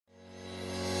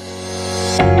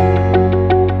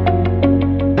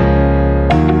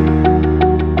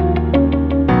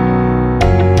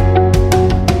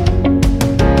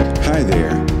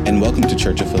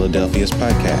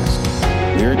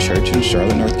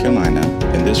Carolina,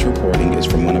 and this recording is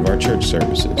from one of our church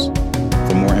services.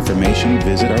 For more information,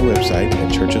 visit our website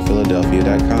at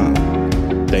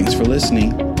churchofphiladelphia.com. Thanks for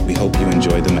listening. We hope you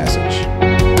enjoy the message.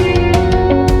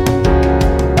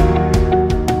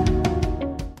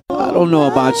 I don't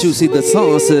know about you. See, the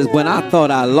song says, when I thought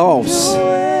I lost.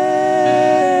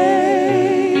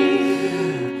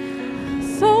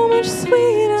 So much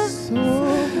sweeter.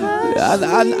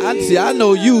 I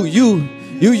know you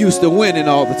used to winning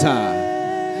all the time.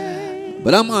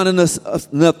 But I'm honest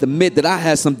enough to admit that I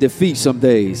had some defeat some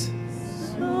days.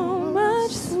 So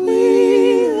much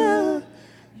sweeter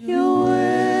your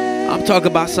way. I'm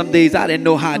talking about some days I didn't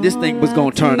know how this thing was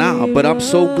going to turn out. But I'm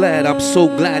so glad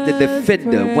the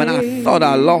defender, when I thought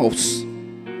I lost.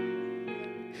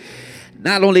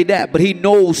 Not only that, but he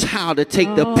knows how to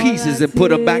take the pieces and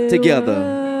put them back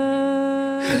together.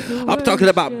 I'm talking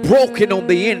about broken on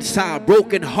the inside,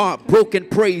 broken heart, broken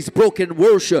praise, broken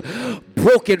worship,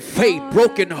 broken faith,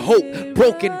 broken hope,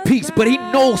 broken peace. But he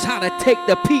knows how to take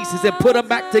the pieces and put them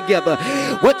back together.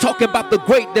 We're talking about the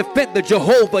great defender,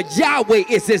 Jehovah. Yahweh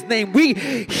is his name.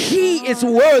 He is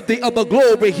worthy of the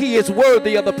glory. He is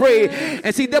worthy of the praise.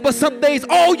 And see, there were some days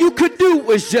all you could do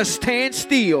was just stand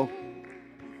still.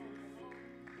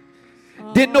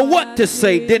 Didn't know what to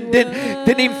say. Didn't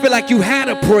even feel like you had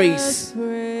a praise.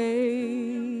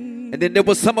 And then there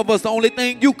was some of us, the only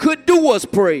thing you could do was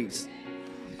praise.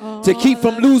 To keep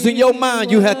from losing your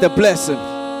mind, you had to bless him.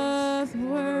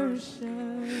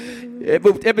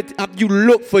 Every time you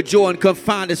look for joy and couldn't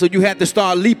find it, so you had to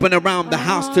start leaping around the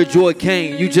house till joy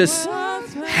came. You just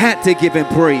had to give him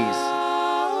praise.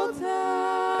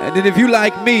 And then if you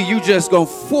like me, you just gonna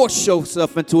force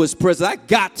yourself into his presence. I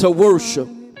got to worship.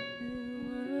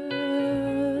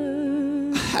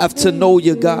 I have to know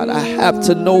you, God. I have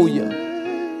to know you.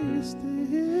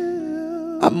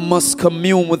 I must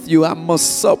commune with you. I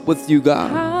must sup with you, God.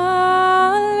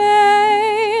 Hallelujah.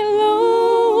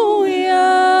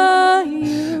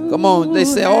 Come on, they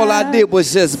say all I did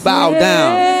was just bow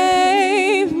down.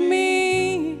 Gave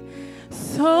me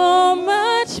so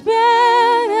much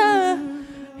better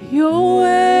your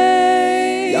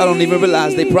way. Y'all don't even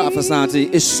realize they prophesying to you.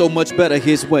 It's so much better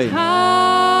his way.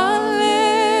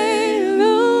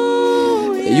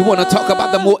 You want to talk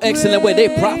about the more excellent way? They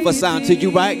prophesying to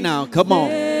you right now. Come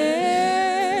on.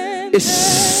 It's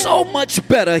so much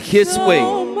better his way.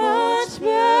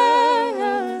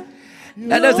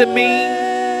 That doesn't mean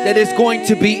that it's going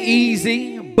to be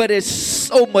easy, but it's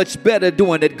so much better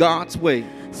doing it God's way.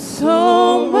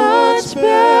 So much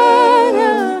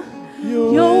better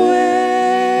your way.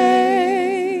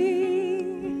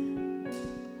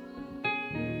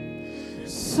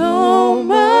 So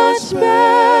much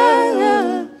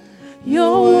better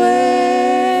your way.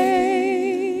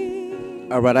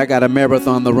 All right, I got a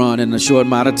marathon to run in a short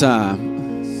amount of time.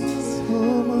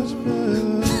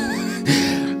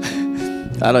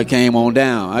 I done came on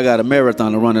down. I got a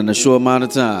marathon to run in a short amount of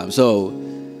time. So,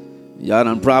 y'all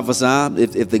done prophesy.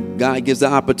 If the guy gives the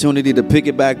opportunity to pick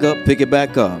it back up, pick it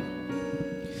back up.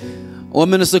 Or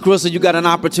Minister Crystal, you got an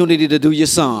opportunity to do your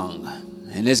song.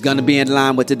 And it's going to be in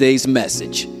line with today's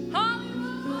message.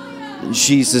 In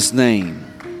Jesus' name.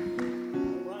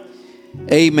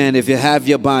 Amen. If you have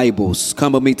your Bibles,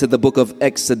 come with me to the book of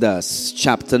Exodus,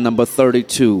 chapter number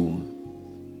 32.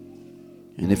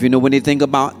 And if you know anything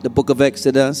about the book of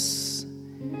Exodus,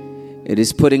 it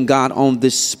is putting God on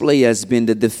display as being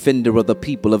the defender of the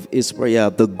people of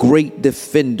Israel, the great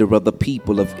defender of the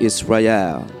people of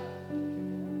Israel.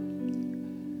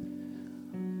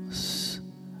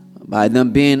 By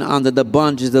them being under the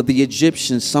bondage of the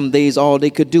Egyptians, some days all they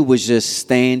could do was just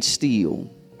stand still.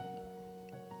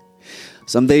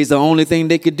 Some days the only thing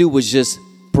they could do was just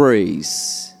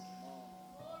praise.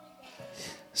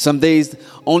 Some days the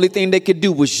only thing they could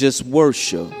do was just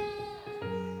worship.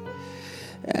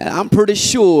 And I'm pretty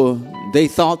sure they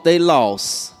thought they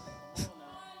lost.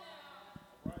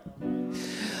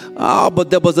 Oh, but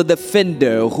there was a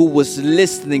defender who was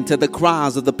listening to the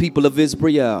cries of the people of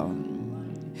Israel.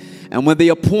 And when the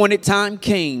appointed time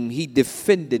came, he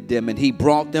defended them and he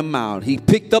brought them out. He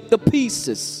picked up the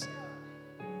pieces.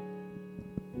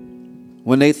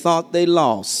 When they thought they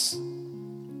lost,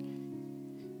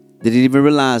 they didn't even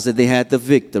realize that they had the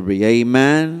victory.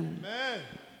 Amen. Amen.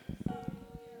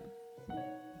 Thank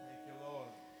you, Lord.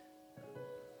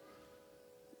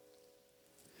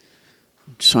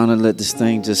 I'm trying to let this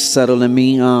thing just settle in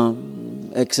me.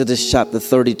 Exodus chapter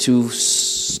 32,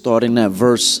 starting at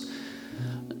verse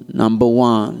number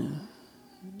 1.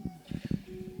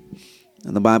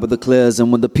 And the Bible declares,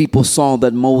 and when the people saw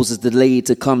that Moses delayed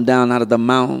to come down out of the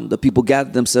mountain, the people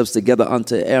gathered themselves together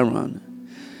unto Aaron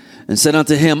and said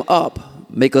unto him, Up,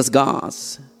 make us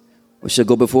gods, which shall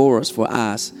go before us.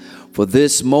 For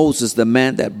this Moses, the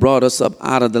man that brought us up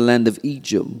out of the land of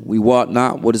Egypt, we wot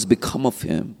not what is become of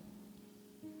him.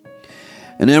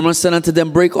 And Aaron said unto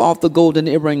them, break off the golden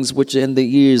earrings which are in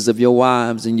the ears of your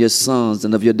wives and your sons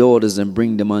and of your daughters, and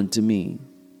bring them unto me.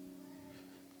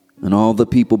 And all the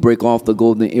people break off the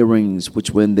golden earrings which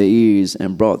were in their ears,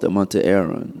 and brought them unto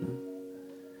Aaron.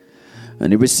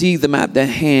 And he received them at their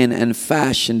hand, and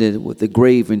fashioned it with a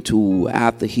graving tool,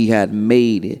 after he had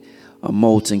made it a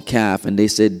molten calf. And they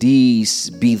said, these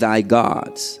be thy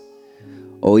gods,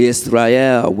 O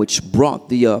Israel, which brought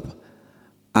thee up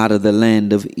out of the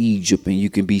land of Egypt. And you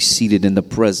can be seated in the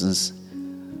presence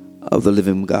of the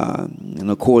living God. And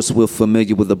of course, we're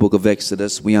familiar with the book of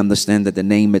Exodus. We understand that the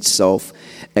name itself,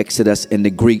 Exodus in the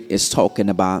Greek, is talking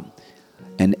about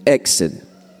an exit,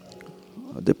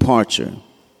 a departure,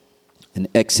 an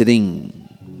exiting.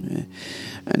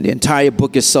 And the entire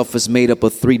book itself is made up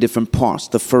of 3 different parts.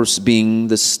 The first being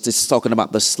this talking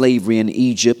about the slavery in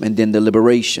Egypt, and then the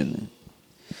liberation,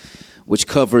 which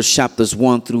covers chapters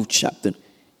 1 through chapter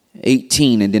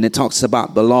 18. And then it talks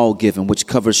about the law given, which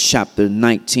covers chapter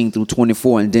 19 through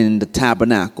 24. And then the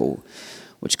tabernacle,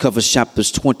 which covers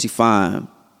chapters 25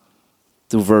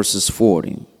 through verses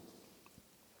 40.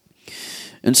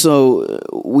 And so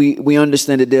we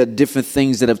understand that there are different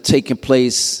things that have taken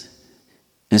place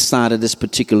inside of this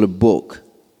particular book,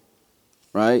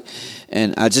 right?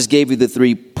 And I just gave you the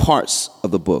 3 parts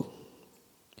of the book,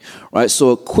 right?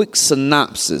 So a quick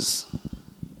synopsis,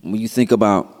 when you think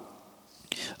about,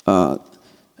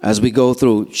 as we go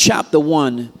through, chapter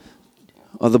 1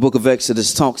 of the book of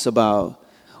Exodus talks about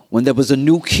when there was a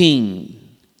new king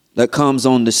that comes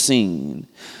on the scene.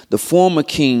 The former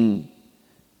king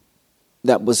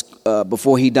that was,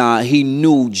 before he died, he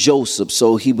knew Joseph,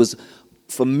 so he was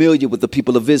familiar with the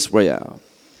people of Israel.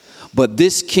 But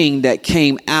this king that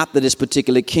came after this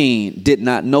particular king did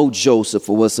not know Joseph,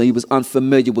 so he was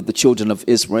unfamiliar with the children of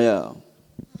Israel.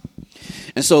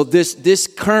 And so this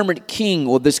current king,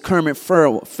 or this current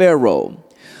Pharaoh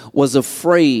was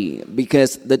afraid,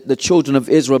 because the children of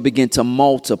Israel began to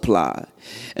multiply.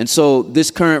 And so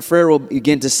this current Pharaoh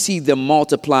began to see them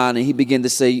multiply, and he began to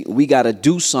say, we got to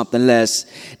do something lest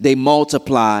they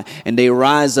multiply and they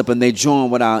rise up and they join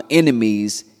with our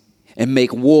enemies and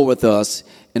make war with us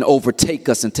and overtake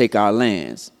us and take our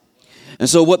lands. And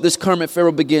so what this current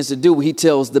Pharaoh begins to do, he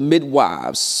tells the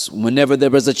midwives, whenever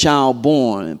there is a child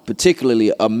born,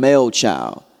 particularly a male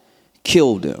child,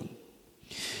 kill them.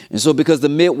 And so because the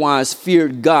midwives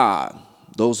feared God,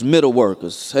 those middle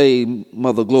workers, hey,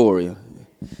 Mother Gloria,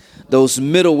 those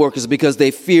middle workers, because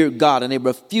they feared God and they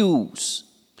refused.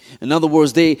 In other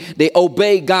words, they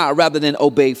obeyed God rather than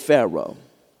obey Pharaoh.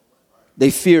 They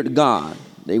feared God.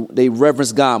 They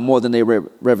reverenced God more than they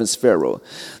reverenced Pharaoh.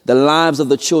 The lives of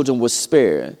the children were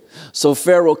spared. So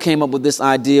Pharaoh came up with this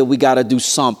idea, we got to do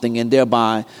something, and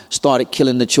thereby started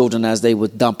killing the children as they were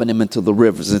dumping them into the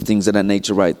rivers and things of that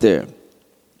nature right there.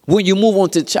 When you move on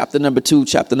to chapter number 2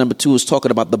 is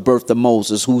talking about the birth of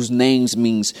Moses, whose names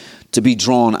means to be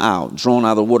drawn out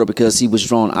of the water, because he was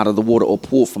drawn out of the water or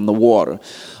pulled from the water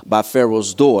by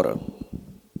Pharaoh's daughter,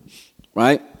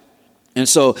 right? And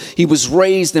so he was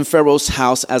raised in Pharaoh's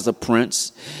house as a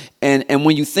prince. And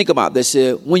when you think about this,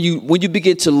 when you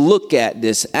begin to look at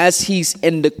this, as he's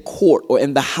in the court or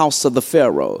in the house of the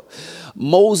Pharaoh,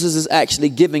 Moses is actually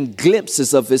giving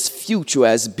glimpses of his future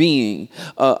as being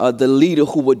the leader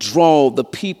who would draw the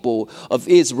people of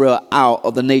Israel out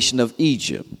of the nation of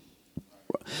Egypt.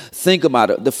 Think about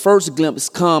it. The first glimpse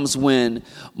comes when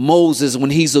Moses, when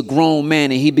he's a grown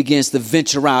man and he begins to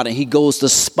venture out and he goes to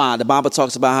spy. The Bible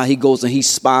talks about how he goes and he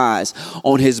spies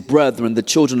on his brethren, the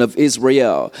children of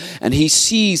Israel. And he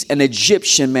sees an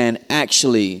Egyptian man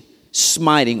actually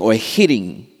smiting or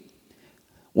hitting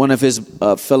one of his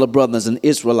fellow brothers, an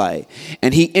Israelite.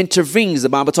 And he intervenes. The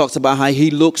Bible talks about how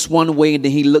he looks one way and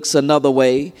then he looks another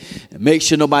way, and makes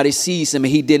sure nobody sees him.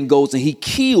 And he then goes and he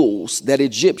kills that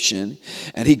Egyptian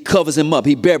and he covers him up.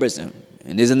 He buries him.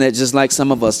 And isn't that just like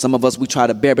some of us? Some of us, we try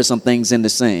to bury some things in the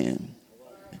sand.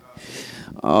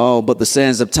 Oh, but the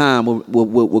sands of time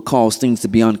will cause things to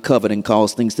be uncovered and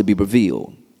cause things to be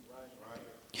revealed.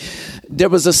 There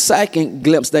was a second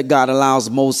glimpse that God allows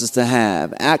Moses to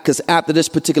have, because after this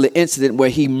particular incident where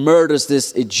he murders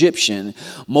this Egyptian,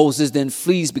 Moses then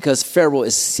flees because Pharaoh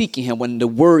is seeking him. When the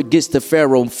word gets to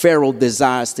Pharaoh, Pharaoh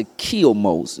desires to kill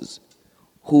Moses,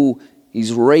 who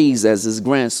he's raised as his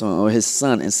grandson or his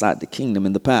son inside the kingdom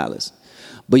in the palace.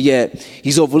 But yet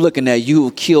he's overlooking that you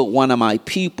have killed one of my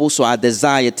people, so I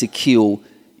desire to kill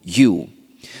you.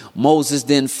 Moses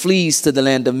then flees to the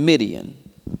land of Midian.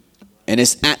 And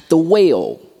it's at the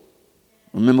well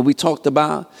Remember, we talked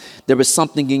about there is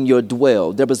something in your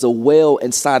dwell. There is a well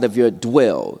inside of your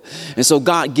dwell. And so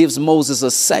God gives Moses a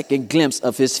second glimpse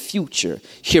of his future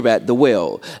here at the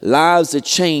well. Lives are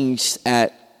changed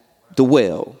at the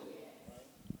well.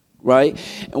 Right?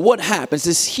 And what happens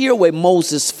is here where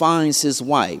Moses finds his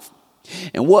wife.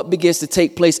 And what begins to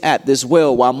take place at this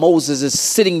well while Moses is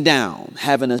sitting down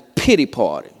having a pity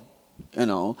party.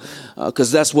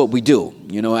 Because that's what we do.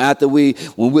 After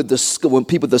when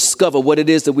people discover what it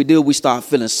is that we do, we start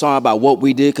feeling sorry about what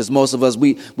we did. Because most of us,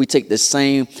 we take the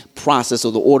same process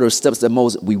or the order of steps that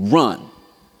Moses, we run.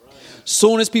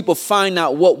 Soon as people find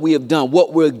out what we have done,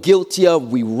 what we're guilty of,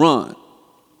 we run,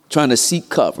 trying to seek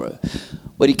cover.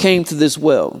 But he came to this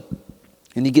well,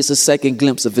 and he gets a second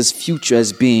glimpse of his future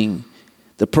as being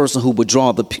the person who would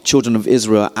draw the children of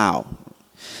Israel out.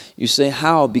 You say,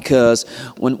 how? Because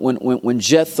when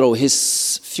Jethro,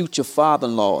 his future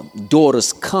father-in-law,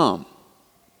 daughters come,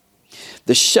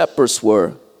 the shepherds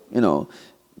were,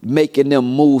 making them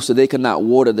move so they could not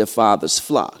water their father's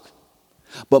flock.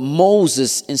 But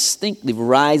Moses instinctively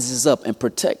rises up and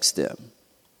protects them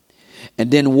and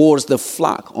then waters the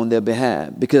flock on their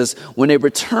behalf. Because when they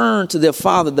return to their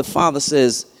father, the father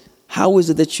says, how is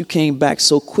it that you came back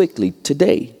so quickly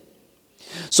today?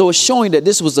 So it's showing that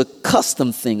this was a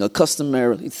custom thing, a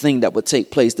customary thing that would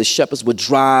take place. The shepherds would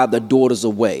drive their daughters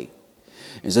away.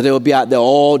 And so they would be out there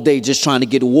all day just trying to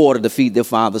get water to feed their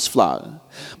father's flock.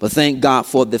 But thank God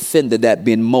for a defender, that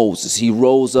being Moses. He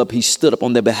rose up, he stood up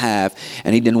on their behalf,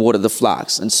 and he didn't water the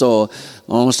flocks. And so,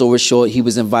 long story short, he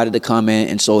was invited to come in,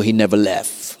 and so he never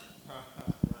left.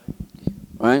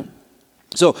 Right?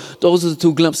 So those are the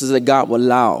two glimpses that God will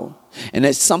allow. And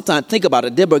that sometimes, think about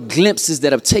it, there were glimpses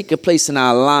that have taken place in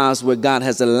our lives where God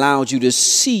has allowed you to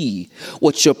see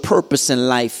what your purpose in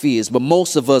life is. But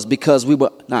most of us, because we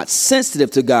were not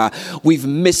sensitive to God, we've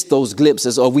missed those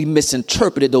glimpses, or we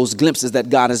misinterpreted those glimpses that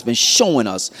God has been showing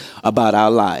us about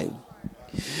our life.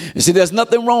 You see, there's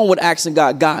nothing wrong with asking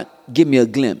God, give me a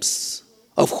glimpse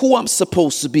of who I'm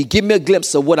supposed to be. Give me a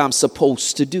glimpse of what I'm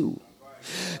supposed to do.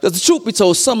 Because the truth be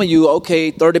told, some of you,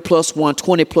 30 plus 1,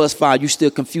 20 plus 5, you're still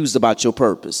confused about your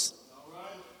purpose.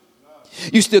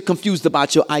 You're still confused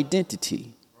about your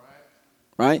identity.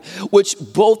 Right? Which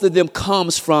both of them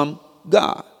comes from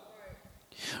God.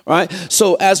 Right?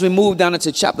 So as we move down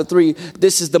into chapter 3,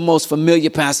 this is the most familiar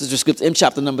passage of scripture. In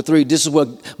chapter number 3, this is where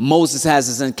Moses has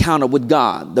his encounter with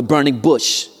God, the burning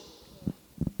bush,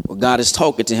 where God is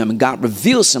talking to him, and God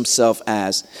reveals himself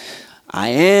as, I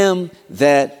am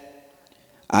that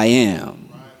I am.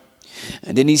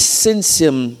 And then he sends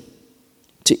him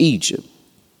to Egypt.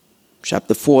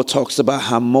 Chapter 4 talks about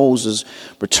how Moses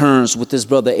returns with his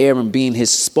brother Aaron being his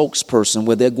spokesperson,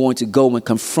 where they're going to go and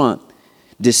confront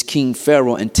this King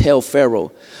Pharaoh and tell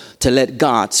Pharaoh to let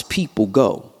God's people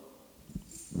go.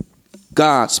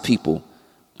 God's people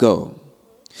go.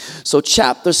 So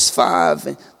chapters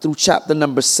 5 through chapter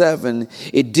number 7,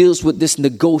 it deals with this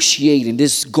negotiating,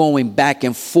 this going back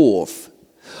and forth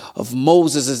of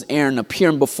Moses and Aaron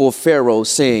appearing before Pharaoh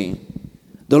saying,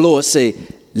 the Lord say,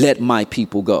 let my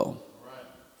people go.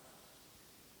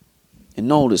 And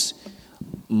notice,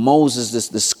 Moses is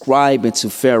describing to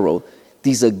Pharaoh,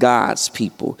 these are God's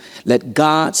people. Let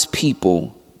God's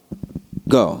people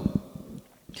go.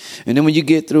 And then when you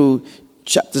get through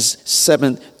chapters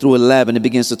 7 through 11, it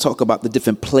begins to talk about the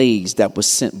different plagues that were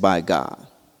sent by God.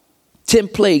 10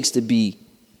 plagues to be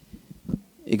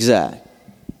exact.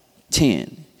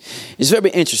 10. It's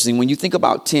very interesting. When you think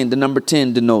about 10, the number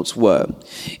 10 denotes what?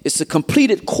 It's a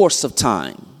completed course of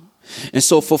time. And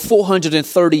so for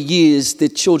 430 years, the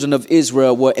children of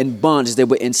Israel were in bondage. They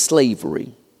were in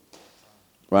slavery.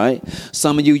 Right?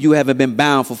 Some of you haven't been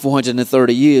bound for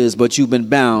 430 years, but you've been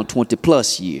bound 20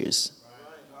 plus years.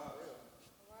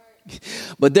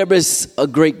 But there is a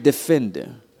great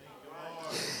defender.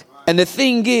 And the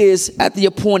thing is, at the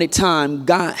appointed time,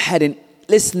 God had an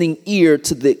listening ear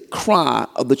to the cry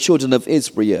of the children of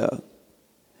Israel.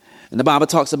 And the Bible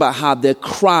talks about how their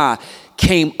cry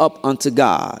came up unto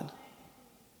God.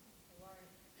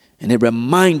 And it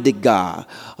reminded God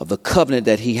of the covenant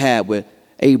that he had with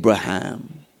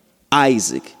Abraham,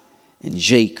 Isaac, and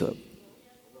Jacob.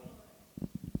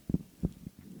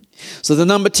 So the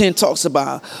number 10 talks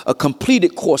about a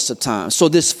completed course of time. So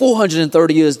this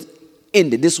 430 years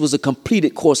ended. This was a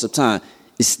completed course of time.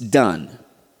 It's done.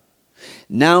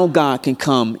 Now God can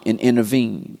come and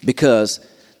intervene because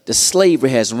the slavery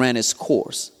has ran its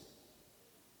course.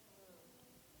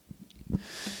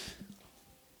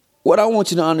 What I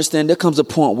want you to understand, there comes a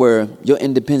point where your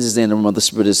independence in the realm of the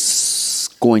Spirit is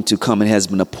going to come and has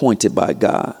been appointed by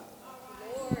God.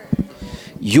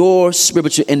 Your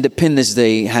spiritual independence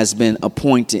day has been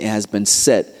appointed, has been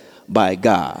set by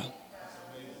God.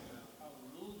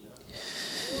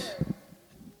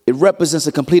 It represents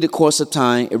a completed course of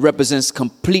time. It represents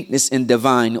completeness in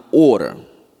divine order.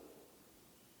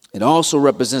 It also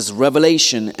represents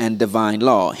revelation and divine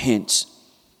law, hence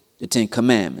the 10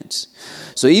 Commandments.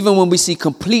 So even when we see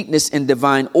completeness in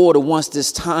divine order, once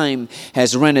this time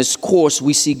has run its course,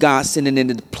 we see God sending it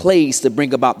into place to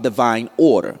bring about divine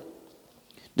order.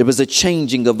 There was a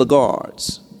changing of the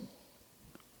guards.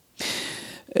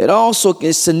 It also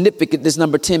is significant, this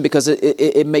number 10, because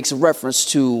it makes reference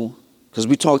to, because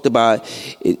we talked about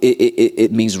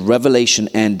it means revelation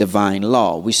and divine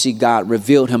law. We see God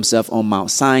revealed himself on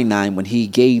Mount Sinai when he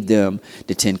gave them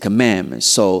the 10 Commandments.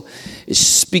 So it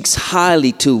speaks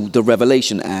highly to the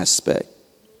revelation aspect.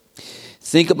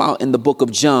 Think about in the book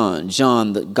of John,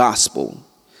 the gospel,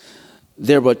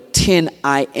 there were 10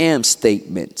 I am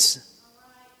statements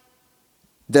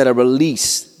that are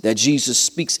released that Jesus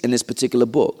speaks in this particular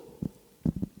book,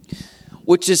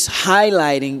 which is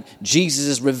highlighting Jesus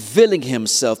is revealing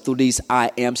himself through these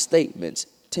I am statements,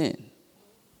 10.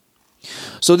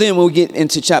 So then when we get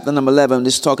into chapter number 11,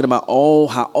 this is talking about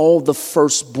how all the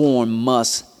firstborn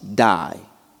must die.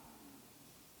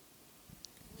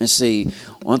 And see,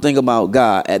 one thing about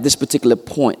God, at this particular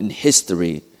point in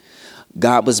history,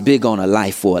 God was big on a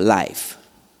life for a life.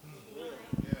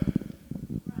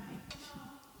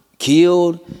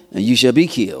 Killed, and you shall be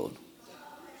killed.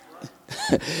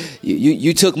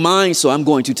 You took mine, so I'm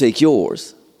going to take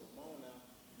yours.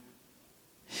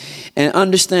 And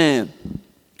understand,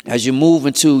 as you move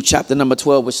into chapter number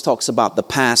 12, which talks about the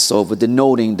Passover,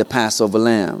 denoting the Passover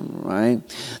lamb, right?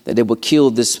 That they would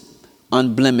kill this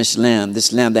unblemished lamb,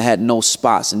 this lamb that had no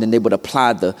spots, and then they would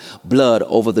apply the blood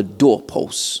over the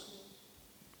doorposts.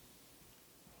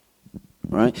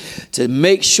 Right? To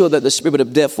make sure that the spirit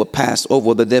of death would pass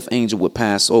over, or the death angel would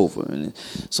pass over. And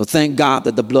so thank God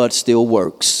that the blood still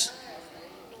works.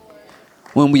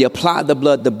 When we apply the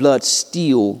blood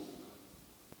still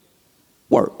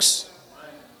works.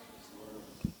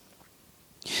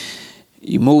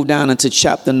 You move down into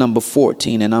chapter number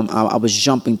 14, and I was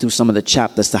jumping through some of the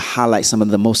chapters to highlight some of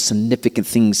the most significant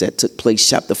things that took place.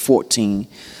 Chapter 14,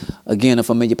 again, a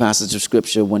familiar passage of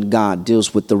scripture. When God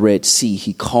deals with the Red Sea,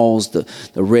 he calls the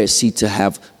Red Sea to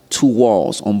have 2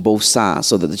 walls on both sides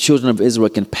so that the children of Israel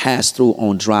can pass through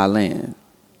on dry land.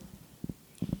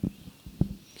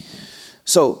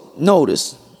 So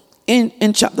notice,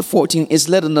 in chapter 14, it's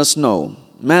letting us know,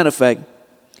 matter of fact,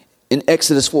 in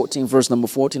Exodus 14, verse number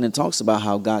 14, it talks about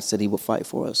how God said he would fight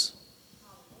for us.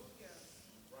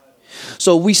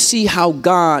 So we see how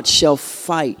God shall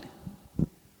fight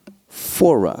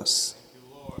for us.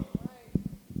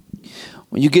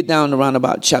 When you get down around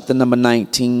about chapter number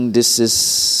 19, this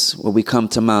is where we come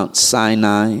to Mount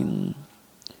Sinai,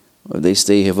 where they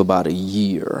stay here for about a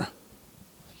year.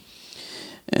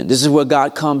 And this is where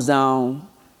God comes down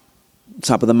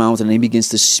top of the mountain and he begins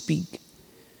to speak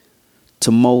to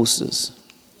Moses,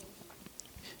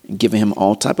 and giving him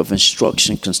all type of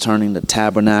instruction concerning the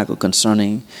tabernacle,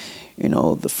 concerning,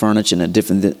 the furniture and the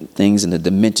different things and the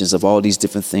dimensions of all these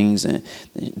different things and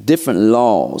different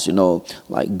laws,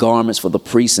 like garments for the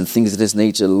priests and things of this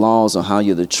nature, laws on how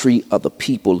you're to treat other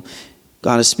people.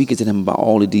 God is speaking to them about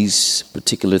all of these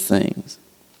particular things.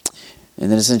 And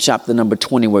then it's in chapter number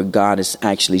 20 where God is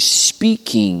actually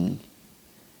speaking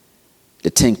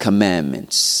the 10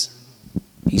 Commandments.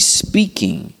 He's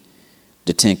speaking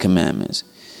the 10 Commandments.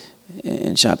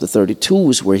 In chapter 32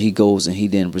 is where he goes and he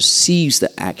then receives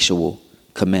the actual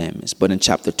commandments. But in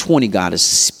chapter 20, God is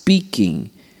speaking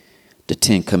the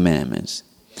 10 Commandments.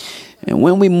 And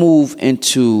when we move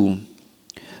into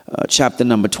chapter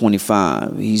number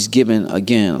 25, he's given,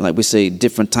 again, like we say,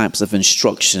 different types of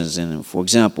instructions. And for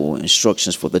example,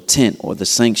 instructions for the tent or the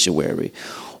sanctuary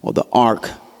or the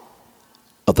ark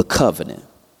of the covenant,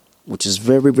 which is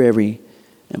very, very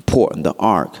important, the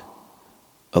ark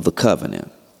of the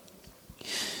covenant.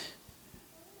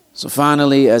 So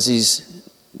finally, as he's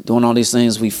doing all these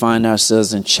things, we find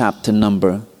ourselves in chapter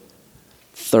number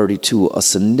 32, a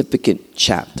significant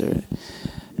chapter.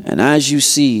 And as you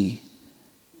see,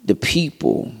 the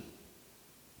people,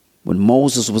 when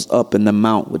Moses was up in the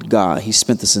mount with God, he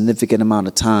spent a significant amount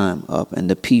of time up, and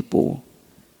the people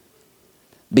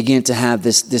began to have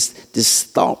this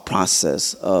thought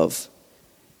process of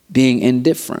being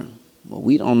indifferent. Well,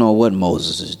 we don't know what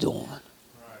Moses is doing.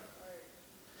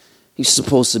 He's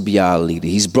supposed to be our leader.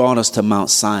 He's brought us to Mount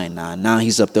Sinai. Now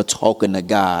he's up there talking to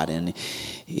God, and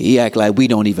he act like we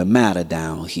don't even matter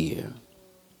down here.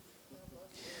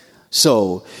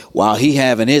 So while he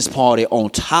having his party on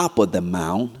top of the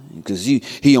mount, because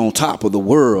he on top of the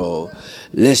world.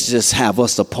 Let's just have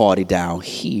us a party down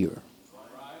here.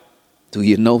 Do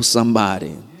you know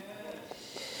somebody?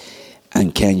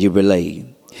 And can you relate?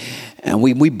 And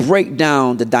we break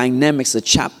down the dynamics of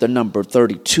chapter number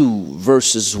 32,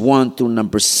 verses 1 through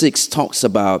number 6, talks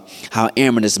about how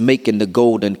Aaron is making the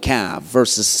golden calf.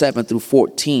 Verses 7 through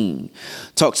 14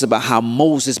 talks about how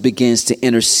Moses begins to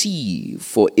intercede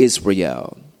for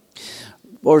Israel.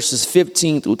 Verses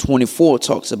 15 through 24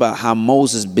 talks about how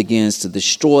Moses begins to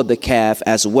destroy the calf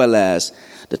as well as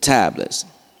the tablets.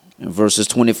 And verses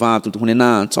 25 through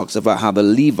 29 talks about how the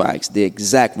Levites, they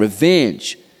exact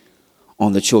revenge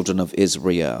on the children of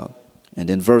Israel. And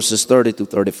then verses 30 through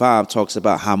 35 talks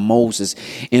about how Moses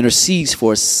intercedes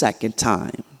for a second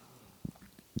time.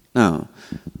 Now,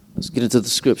 let's get into the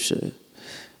scripture.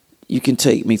 You can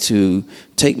take me to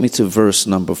verse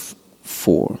number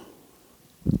 4.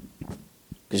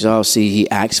 Because y'all see he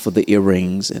asked for the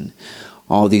earrings and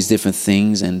all these different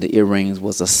things, and the earrings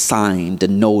was a sign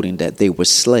denoting that they were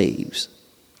slaves.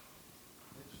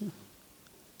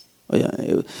 Oh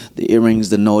yeah, the earrings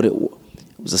denoted, it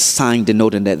was a sign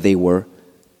denoting that they were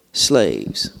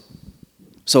slaves.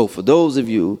 So for those of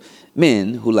you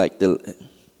men who like the...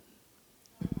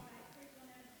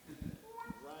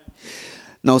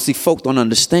 No, see, folk don't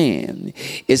understand.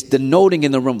 It's denoting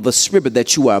in the realm of the spirit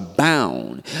that you are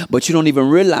bound, but you don't even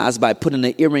realize by putting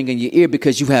an earring in your ear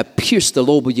because you have pierced the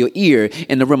lobe of your ear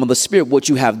in the realm of the spirit. What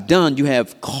you have done, you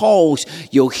have caused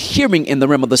your hearing in the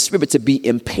realm of the spirit to be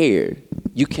impaired.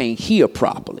 You can't hear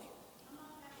properly.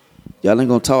 Y'all ain't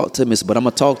gonna talk to me, but I'm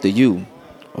gonna talk to you.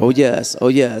 Oh yes, oh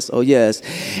yes, oh yes.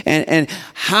 And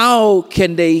how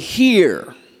can they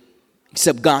hear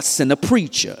except God send a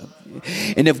preacher?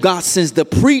 And if God sends the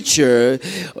preacher,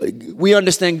 we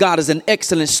understand God is an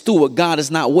excellent steward. God is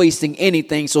not wasting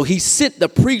anything. So he sent the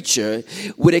preacher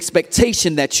with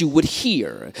expectation that you would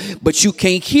hear. But you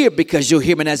can't hear because your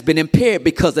hearing has been impaired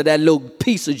because of that little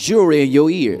piece of jewelry in your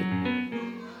ear.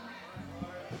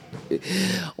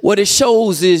 What it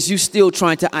shows is you still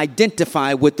trying to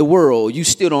identify with the world. You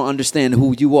still don't understand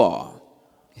who you are.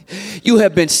 You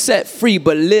have been set free,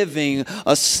 but living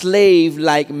a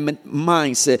slave-like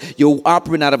mindset. You're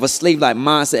operating out of a slave-like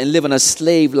mindset and living a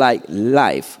slave-like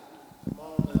life.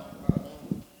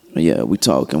 Yeah, we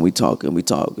talking.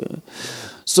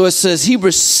 So it says he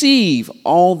received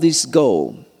all this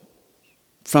gold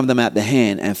from them at the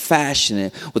hand and fashioned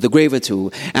it with a graver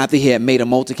tool after he had made a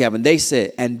molten calf. And they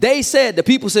said, the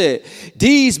people said,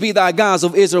 these be thy gods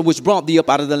of Israel, which brought thee up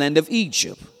out of the land of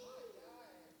Egypt.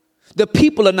 The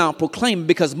people are now proclaiming,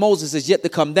 because Moses is yet to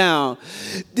come down,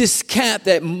 this calf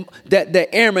that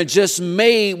Aaron just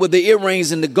made with the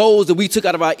earrings and the golds that we took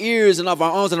out of our ears and off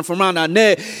our arms and from around our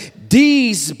neck,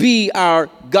 these be our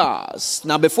gods.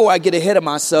 Now, before I get ahead of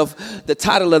myself, the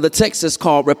title of the text is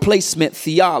called Replacement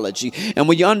Theology. And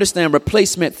when you understand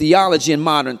replacement theology in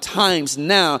modern times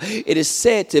now, it is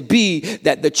said to be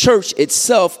that the church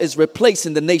itself is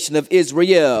replacing the nation of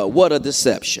Israel. What a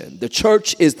deception. The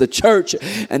church is the church,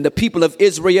 and the people of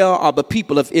Israel are the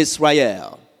people of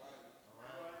Israel.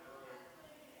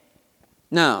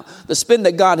 Now, the spin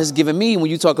that God has given me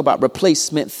when you talk about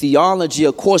replacement theology,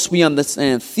 of course, we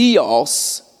understand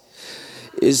theos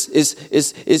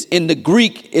is in the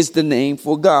Greek is the name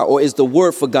for God, or is the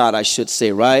word for God, I should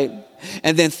say, right?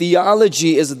 And then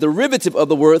theology is a derivative of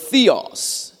the word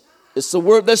theos. It's a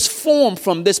word that's formed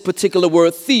from this particular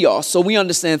word theos. So we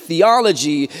understand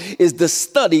theology is the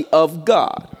study of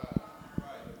God.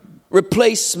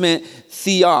 Replacement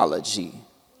theology,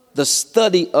 the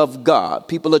study of God.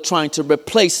 People are trying to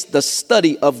replace the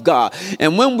study of God.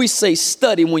 And when we say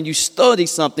study, when you study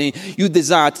something, you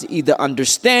desire to either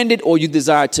understand it or you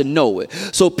desire to know it.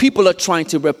 So people are trying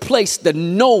to replace the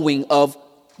knowing of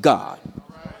God.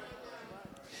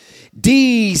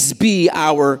 These be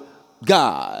our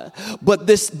God. But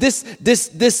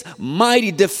this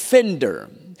mighty defender,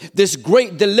 this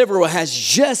great deliverer has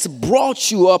just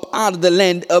brought you up out of the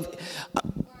land of...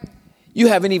 You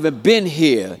haven't even been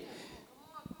here.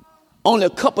 Only a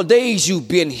couple days you've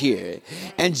been here.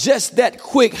 And just that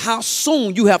quick, how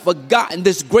soon you have forgotten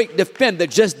this great defender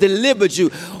just delivered you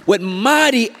with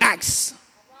mighty acts.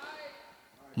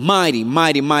 Mighty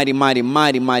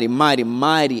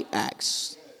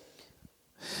acts.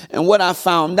 And what I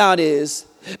found out is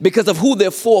because of who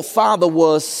their forefather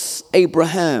was,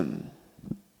 Abraham.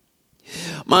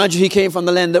 Mind you, he came from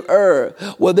the land of Ur,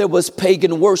 where there was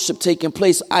pagan worship taking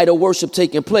place, idol worship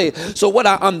taking place. So what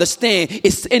I understand,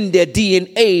 it's in their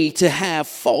DNA to have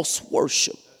false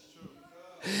worship.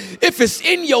 If it's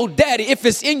in your daddy, if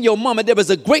it's in your mama, there is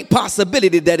a great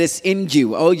possibility that it's in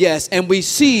you. Oh, yes. And we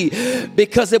see,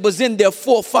 because it was in their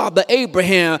forefather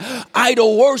Abraham,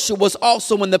 idol worship was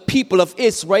also in the people of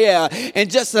Israel. And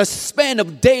just a span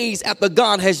of days after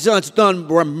God has just done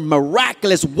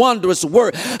miraculous, wondrous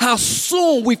work, how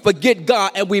soon we forget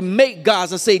God and we make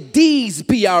gods and say, these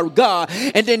be our God,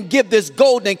 and then give this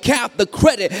golden calf the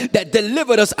credit that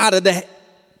delivered us out of the...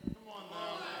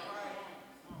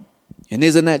 And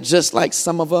isn't that just like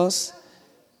some of us?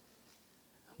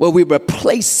 Well, we're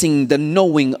replacing the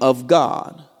knowing of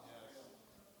God.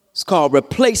 It's called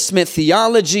replacement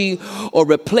theology or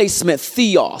replacement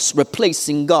theos,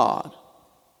 replacing God.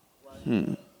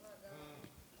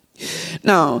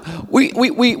 Now, we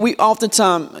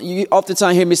oftentimes, you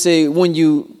oftentimes hear me say, when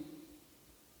you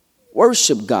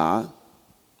worship God,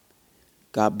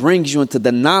 God brings you into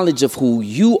the knowledge of who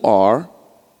you are,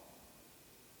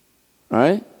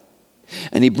 right?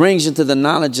 And he brings you to the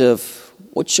knowledge of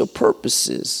what your purpose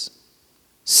is.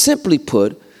 Simply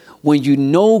put, when you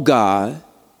know God,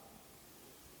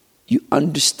 you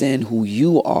understand who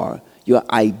you are, your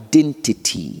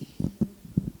identity.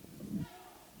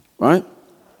 Right?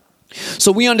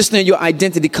 So we understand your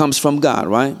identity comes from God,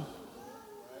 right?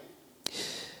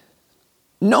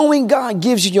 Knowing God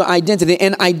gives you your identity,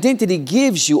 and identity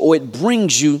gives you, or it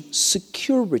brings you,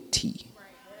 security.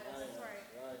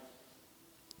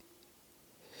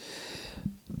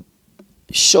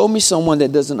 Show me someone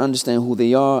that doesn't understand who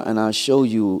they are, and I'll show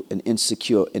you an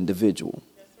insecure individual.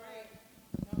 That's right.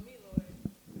 Tell me,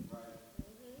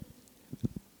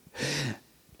 Lord.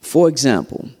 For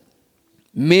example,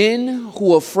 men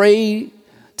who are afraid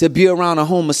to be around a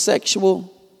homosexual.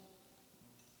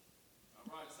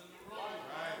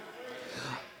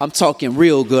 I'm talking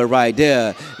real good right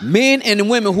there. Men and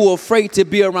women who are afraid to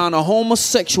be around a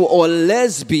homosexual or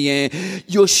lesbian,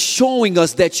 you're showing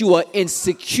us that you are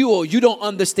insecure. You don't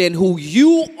understand who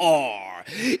you are.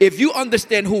 If you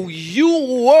understand who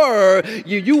you were,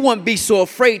 you wouldn't be so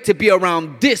afraid to be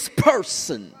around this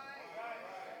person,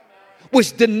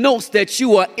 which denotes that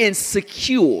you are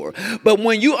insecure. But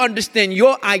when you understand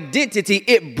your identity,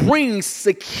 it brings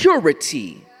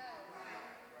security.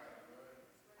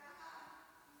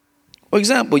 For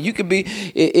example, you could be,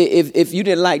 if you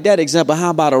didn't like that example, how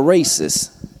about a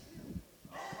racist?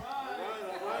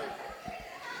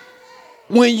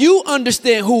 When you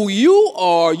understand who you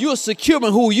are, you're secure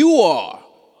in who you are.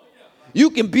 You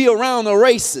can be around a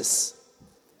racist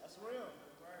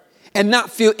and not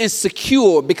feel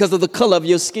insecure because of the color of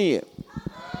your skin.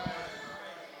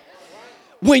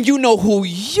 When you know who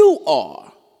you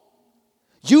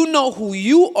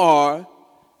are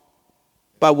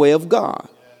by way of God.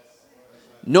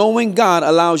 Knowing God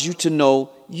allows you to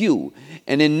know you.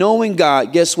 And in knowing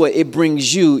God, guess what? It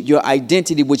brings you your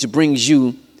identity, which brings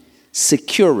you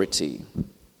security.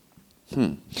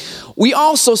 We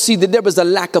also see that there was a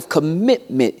lack of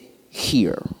commitment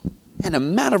here. In a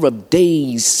matter of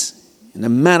days.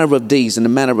 And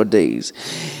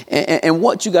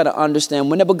what you got to understand,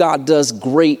 whenever God does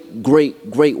great,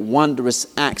 wondrous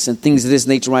acts and things of this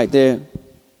nature right there,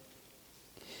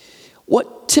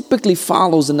 what typically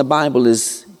follows in the Bible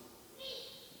is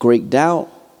great doubt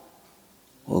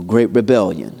or great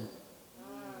rebellion.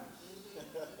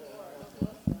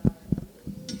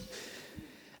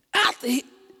 After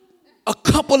a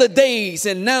couple of days,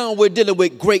 and now we're dealing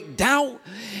with great doubt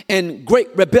and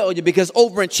great rebellion, because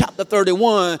over in chapter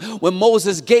 31, when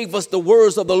Moses gave us the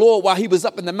words of the Lord while he was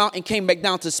up in the mountain, came back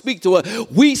down to speak to us,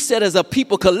 we said as a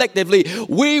people collectively,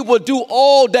 we will do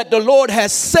all that the Lord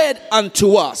has said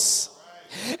unto us.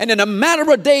 And in a matter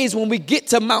of days, when we get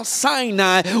to Mount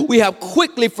Sinai, we have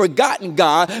quickly forgotten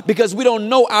God because we don't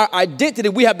know our identity.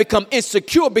 We have become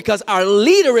insecure because our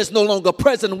leader is no longer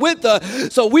present with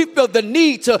us. So we feel the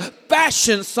need to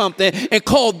fashion something and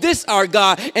call this our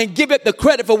God and give it the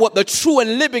credit for what the true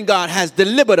and living God has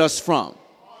delivered us from.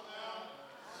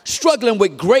 Struggling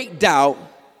with great doubt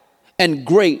and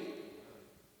great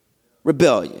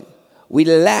rebellion. We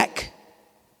lack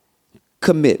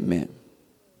commitment.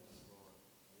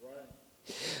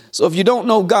 So if you don't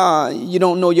know God, you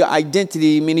don't know your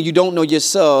identity, meaning you don't know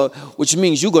yourself, which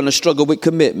means you're going to struggle with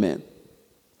commitment.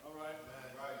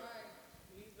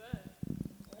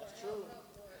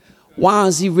 Why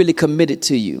is he really committed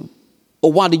to you?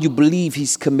 Or why do you believe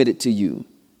he's committed to you?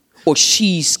 Or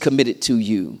she's committed to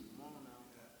you?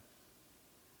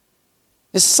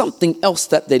 There's something else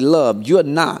that they love. You're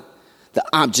not the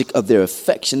object of their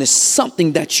affection. It's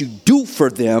something that you do for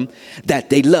them that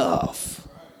they love.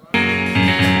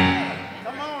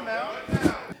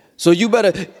 So you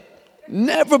better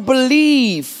never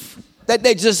believe that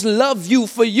they just love you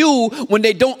for you when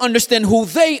they don't understand who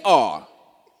they are.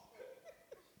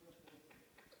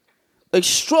 They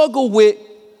struggle with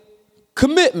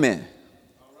commitment.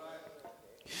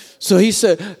 So he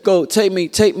said, go, take me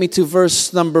to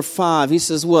verse number 5. He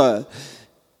says what?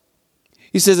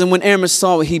 He says, and when Aaron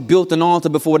saw it, he built an altar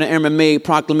before the Aaron made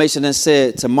proclamation and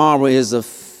said, tomorrow is a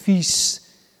feast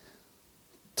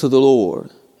to the Lord.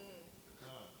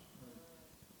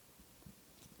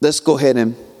 Let's go ahead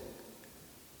and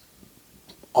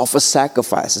offer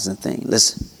sacrifices and things.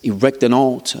 Let's erect an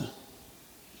altar.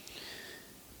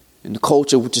 In the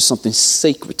culture, which is something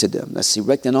sacred to them, let's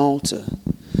erect an altar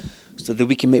so that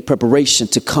we can make preparation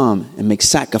to come and make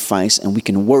sacrifice, and we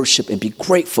can worship and be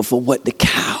grateful for what the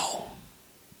cow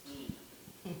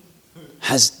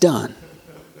has done.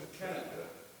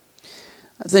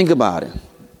 Think about it.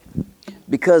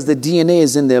 Because the DNA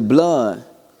is in their blood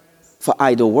for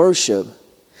idol worship,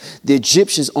 the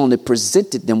Egyptians only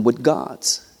presented them with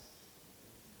gods.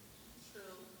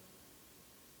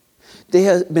 They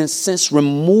have been since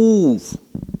removed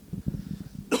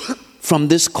from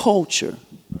this culture.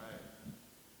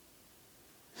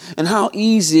 And how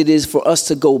easy it is for us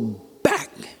to go back,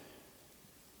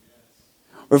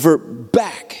 revert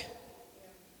back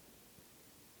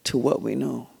to what we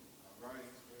know.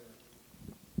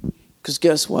 Because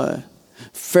guess what?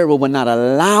 Pharaoh would not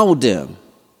allow them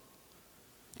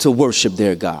to worship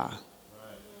their God.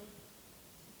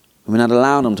 He would not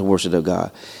allow them to worship their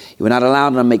God. He would not allow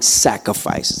them to make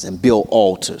sacrifices and build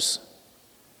altars.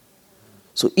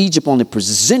 So Egypt only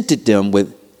presented them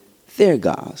with their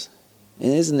gods.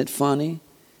 And isn't it funny?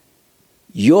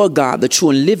 Your God, the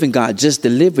true and living God, just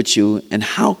delivered you, and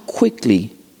how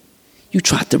quickly you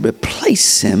tried to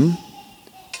replace him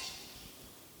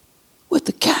with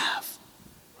the calf.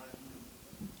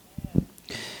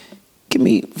 Give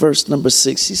me verse number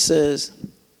 6. He says,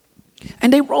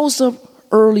 and they rose up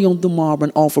early on the morrow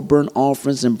and offered burnt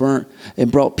offerings and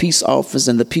brought peace offerings,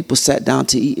 and the people sat down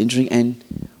to eat and drink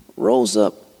and rose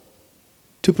up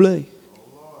to play.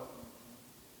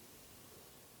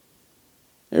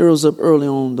 They rose up early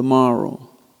on the morrow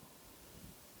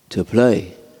to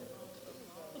play.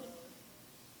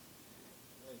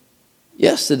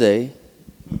 Yesterday,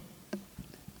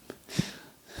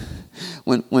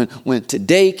 when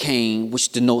today came, which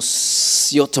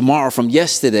denotes your tomorrow from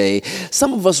yesterday,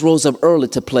 some of us rose up early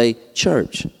to play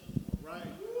church.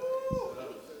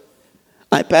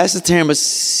 Like Pastor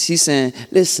Terrence, he's saying,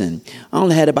 listen, I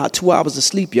only had about 2 hours of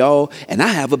sleep, y'all, and I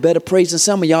have a better praise than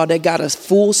some of y'all that got a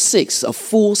full 6, a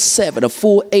full 7, a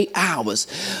full 8 hours.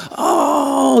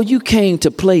 Oh, you came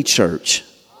to play church.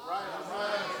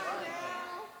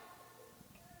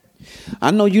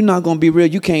 I know you're not going to be real.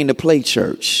 You came to play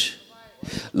church.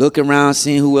 Look around,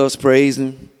 seeing who else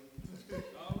praising.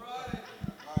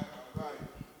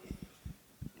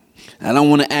 I don't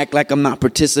want to act like I'm not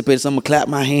participating, so I'm going to clap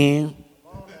my hand.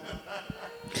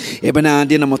 Every now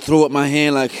and then I'm going to throw up my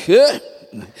hand like, huh.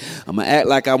 I'm going to act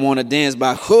like I want to dance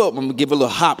by hook. I'm going to give a little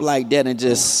hop like that and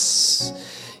just,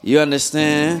 you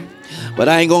understand? But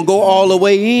I ain't going to go all the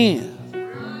way in.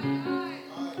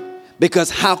 Because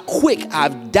how quick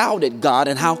I've doubted God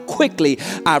and how quickly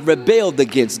I rebelled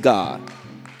against God.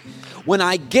 When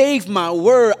I gave my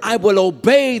word, I will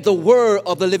obey the word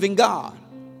of the living God.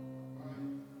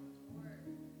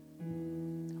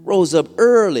 Rose up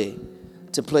early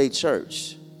to play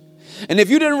church. And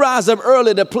if you didn't rise up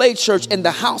early to play church in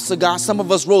the house of God, some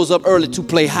of us rose up early to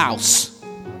play house.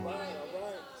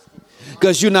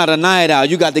 Because you're not a night owl.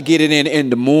 You got to get it in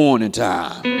the morning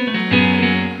time.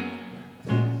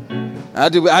 I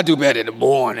do better in the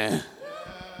morning.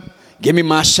 Give me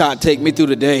my shot. Take me through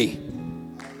the day.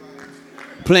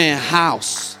 Playing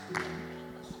house.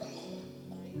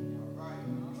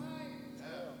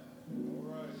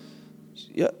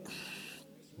 Yeah.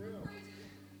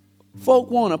 Folk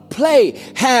want to play,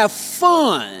 have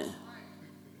fun.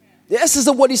 The essence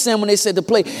of what he's saying when they said to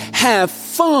play, have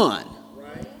fun.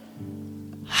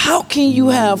 How can you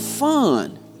have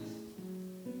fun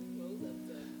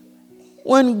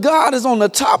when God is on the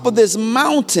top of this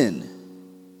mountain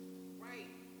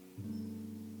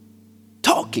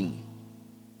talking?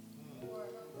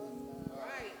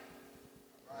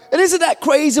 And isn't that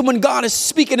crazy when God is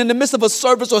speaking in the midst of a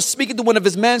service or speaking to one of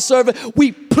his manservants?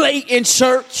 We play in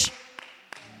church.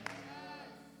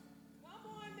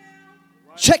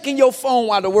 Checking your phone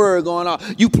while the word going on.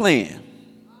 You playing.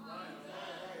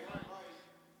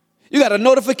 You got a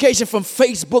notification from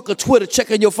Facebook or Twitter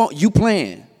checking your phone. You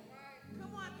playing.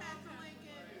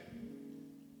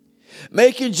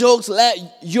 Making jokes,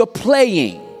 you're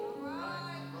playing.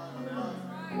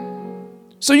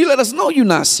 So you let us know you're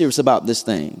not serious about this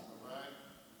thing.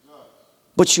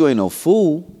 But you ain't no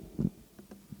fool.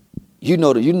 You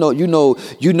know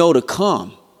to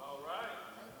come.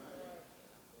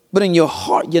 But in your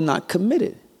heart, you're not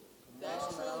committed.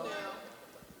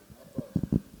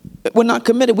 We're not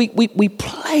committed. We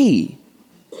play.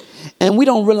 And we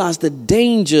don't realize the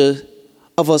danger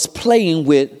of us playing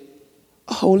with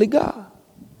a holy God.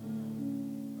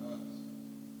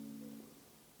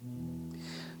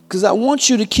 Because I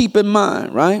want you to keep in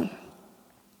mind, right?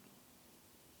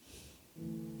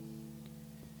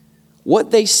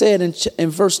 What they said in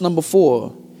verse number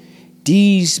 4.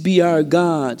 These be our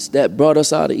gods that brought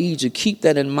us out of Egypt. Keep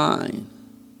that in mind.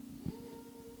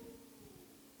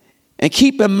 And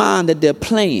keep in mind that they're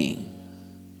playing.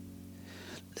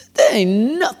 There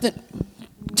ain't nothing.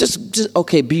 Just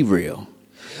okay, be real.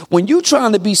 When you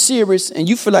trying to be serious and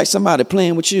you feel like somebody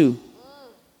playing with you,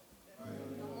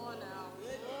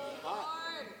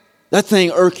 that thing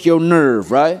irk your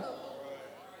nerve, right?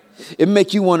 It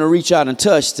make you want to reach out and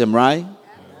touch them, right?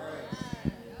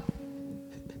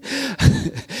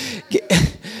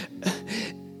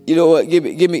 You know what? Give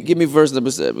me verse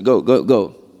number 7.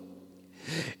 Go.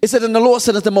 It said, and the Lord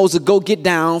said unto Moses, go get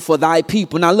down for thy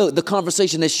people. Now look, the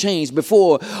conversation has changed.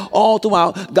 Before, all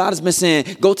throughout, God has been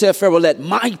saying, go tell Pharaoh, let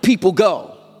my people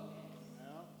go.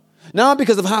 Now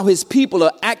because of how his people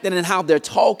are acting and how they're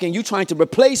talking, you trying to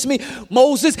replace me.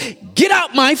 Moses, get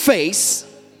out my face.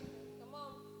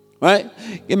 Right?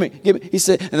 Give me. He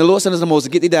said, and the Lord said unto Moses,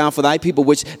 get thee down for thy people,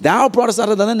 which thou broughtest out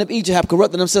of the land of Egypt, have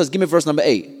corrupted themselves. Give me verse number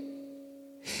 8.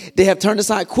 They have turned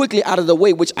aside quickly out of the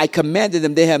way which I commanded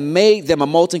them. They have made them a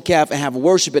molten calf and have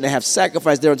worshipped it and have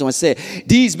sacrificed thereunto and said,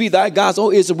 these be thy gods,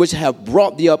 O Israel, which have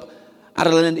brought thee up out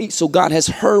of the land of Egypt. So God has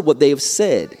heard what they have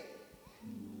said.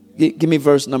 Give me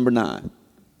verse number 9.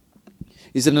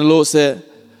 He said, and the Lord said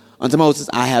unto Moses,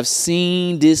 I have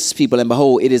seen this people, and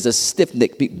behold, it is a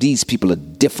stiff-necked people. These people are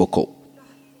difficult.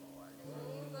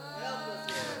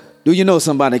 Do you know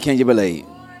somebody? Can you believe?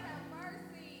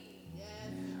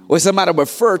 Or somebody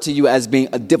refer to you as being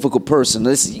a difficult person.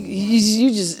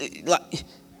 You just like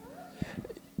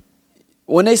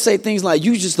when they say things like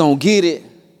you just don't get it.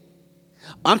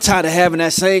 I'm tired of having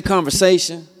that same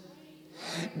conversation.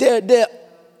 They're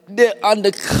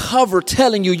undercover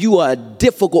telling you are a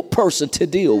difficult person to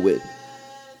deal with.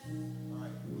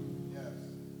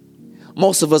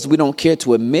 Most of us, we don't care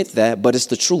to admit that, but it's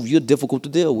the truth. You're difficult to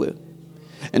deal with.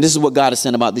 And this is what God is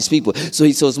saying about these people. So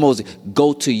he tells Moses,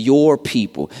 go to your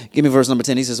people. Give me verse number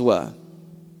 10. He says, what?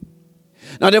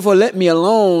 Now, therefore, let me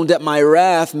alone that my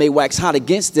wrath may wax hot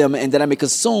against them and that I may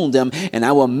consume them. And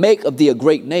I will make of thee a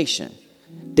great nation.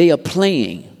 They are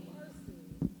playing.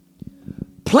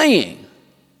 Playing.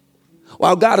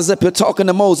 While God is up here talking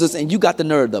to Moses and you got the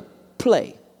nerve to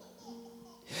play.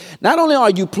 Not only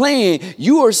are you playing,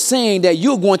 you are saying that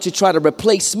you're going to try to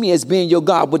replace me as being your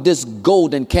God with this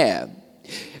golden calf.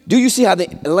 Do you see how the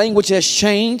language has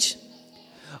changed?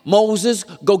 Moses,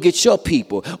 go get your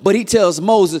people. But he tells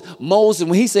Moses,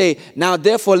 when he say, now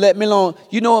therefore let me alone.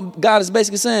 You know what God is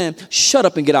basically saying? Shut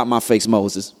up and get out my face,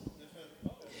 Moses.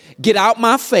 Get out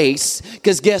my face,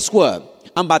 because guess what?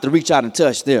 I'm about to reach out and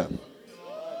touch them.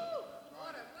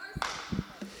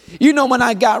 You know when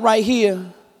I got right here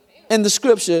in the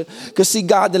scripture, because see,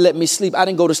 God didn't let me sleep. I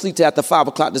didn't go to sleep till after 5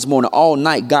 o'clock this morning. All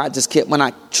night, God just kept, when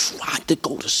I tried to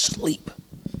go to sleep.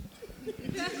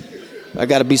 I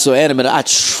got to be so adamant. I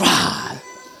tried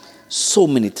so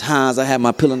many times. I had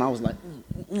my pillow and I was like,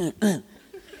 And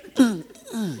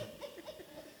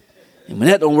when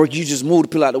that don't work, you just move the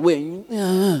pillow out of the way.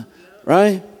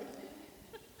 Right?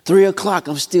 3 o'clock,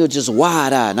 I'm still just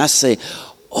wide-eyed. And I say,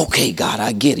 okay, God,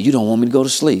 I get it. You don't want me to go to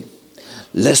sleep.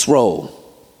 Let's roll.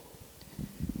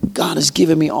 God has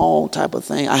given me all type of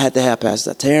things. I had to have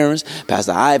Pastor Terrence,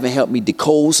 Pastor Ivan help me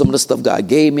decode some of the stuff God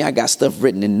gave me. I got stuff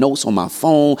written in notes on my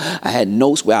phone. I had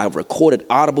notes where I recorded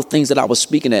audible things that I was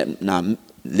speaking at. Now,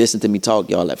 listen to me talk,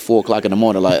 y'all, at 4 o'clock in the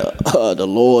morning, like, the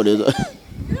Lord is...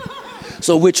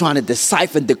 So we're trying to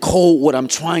decipher, decode what I'm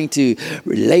trying to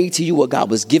relay to you, what God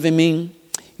was giving me.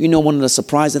 You know, one of the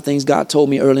surprising things God told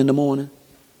me early in the morning?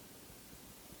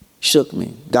 Shook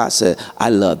me. God said, I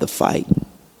love the fight.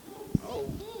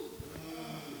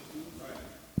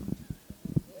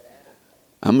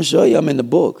 I'm going to show you. I'm in the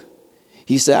book.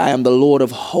 He said, I am the Lord of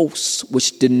hosts,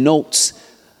 which denotes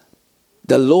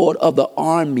the Lord of the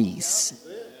armies.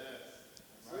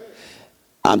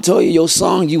 I'm telling you, your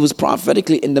song, you was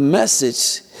prophetically in the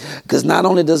message, because not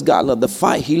only does God love the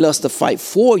fight, he loves to fight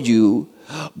for you.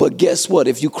 But guess what?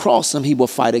 If you cross him, he will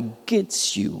fight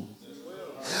against you.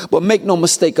 But make no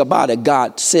mistake about it.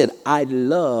 God said, I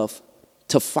love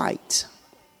to fight.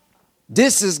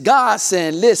 This is God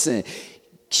saying, listen,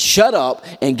 shut up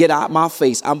and get out my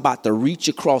face. I'm about to reach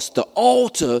across the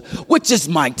altar, which is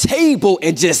my table,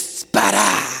 and just spat.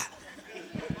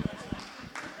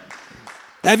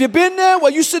 Have you been there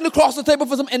where you sitting across the table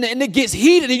for something and it gets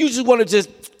heated and you just want to just,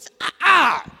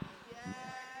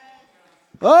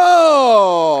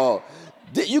 Oh,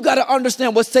 you got to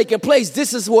understand what's taking place.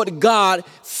 This is what God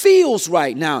feels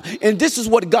right now. And this is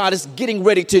what God is getting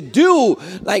ready to do.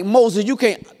 Like Moses, you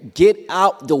can't get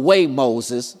out the way,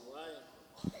 Moses.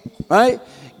 Right?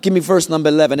 Give me verse number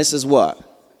 11. This is what?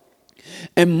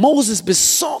 And Moses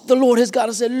besought the Lord his God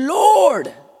and said,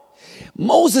 Lord,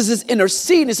 Moses is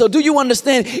interceding. So do you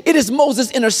understand? It is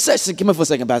Moses' intercession. Give me for a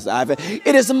second, Pastor Ivan.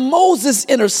 It is Moses'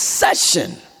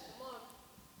 intercession.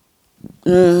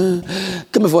 Come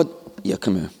here for, yeah,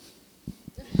 come here.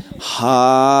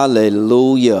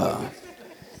 Hallelujah.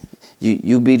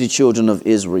 You be the children of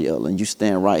Israel and you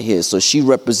stand right here. So she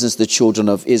represents the children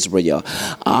of Israel.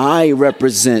 I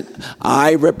represent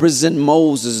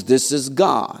Moses. This is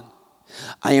God.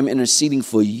 I am interceding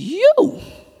for you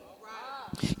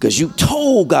because you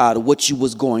told God what you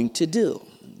was going to do.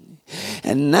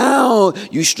 And now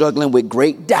you're struggling with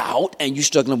great doubt and you're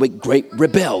struggling with great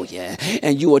rebellion.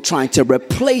 And you are trying to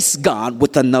replace God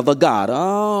with another God.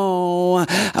 Oh,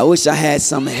 I wish I had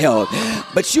some help.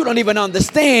 But you don't even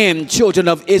understand, children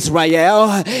of Israel.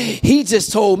 He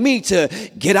just told me to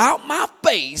get out my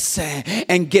face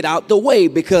and get out the way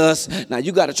because now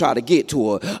you got to try to get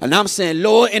to her. And I'm saying,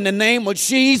 Lord, in the name of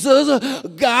Jesus,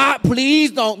 God,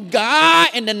 please don't. God,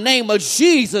 in the name of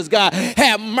Jesus, God,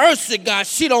 have mercy, God.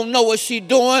 She don't know what she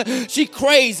doing. She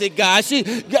crazy, God.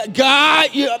 God,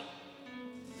 you.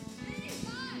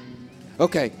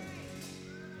 Okay.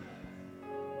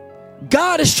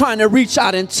 God is trying to reach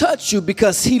out and touch you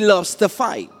because he loves to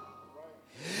fight.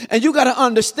 And you got to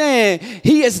understand,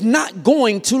 he is not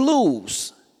going to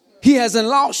lose. He hasn't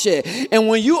lost yet. And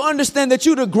when you understand that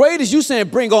you're the greatest, you saying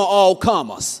bring on all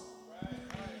comers.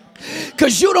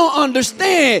 Because you don't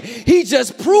understand. He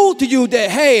just proved to you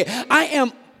that, hey, I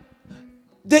am.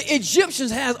 The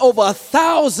Egyptians has over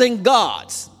 1,000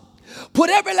 gods.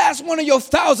 Put every last one of your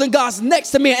 1,000 gods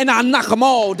next to me and I'll knock them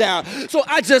all down. So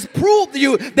I just proved to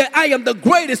you that I am the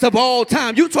greatest of all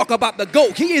time. You talk about the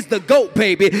GOAT. He is the GOAT,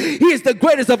 baby. He is the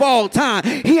greatest of all time.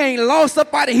 He ain't lost a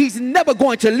fight. He's never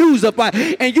going to lose a fight.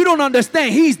 And you don't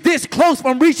understand. He's this close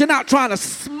from reaching out trying to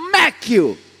smack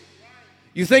you.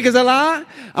 You think it's a lie?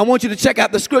 I want you to check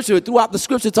out the scripture. Throughout the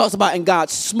scripture it talks about and God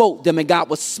smote them and God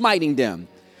was smiting them.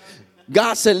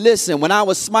 God said, listen, when I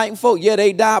was smiting folk, yeah,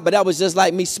 they died, but that was just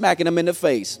like me smacking them in the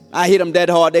face. I hit them that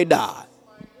hard, they died.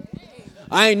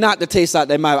 I ain't knocked the taste out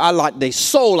their mouth. I knocked their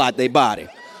soul out their body.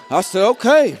 I said,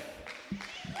 okay.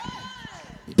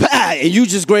 And you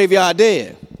just graveyard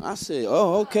dead. I said,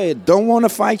 oh, okay. Don't want to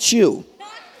fight you.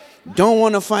 Don't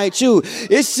want to fight you.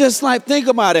 It's just like, think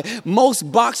about it.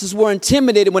 Most boxers were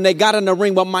intimidated when they got in the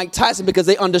ring with Mike Tyson because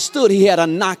they understood he had a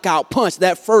knockout punch.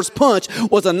 That first punch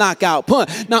was a knockout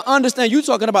punch. Now understand, you're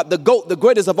talking about the GOAT, the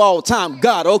greatest of all time.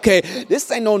 God, okay, this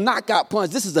ain't no knockout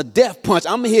punch. This is a death punch.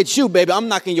 I'm going to hit you, baby. I'm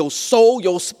knocking your soul,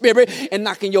 your spirit, and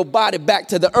knocking your body back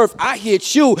to the earth. I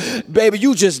hit you, baby.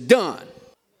 You just done.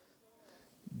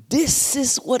 This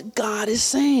is what God is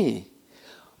saying.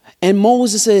 And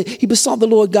Moses said, he besought the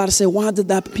Lord God and said, why did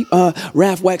thy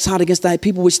wrath wax hot against thy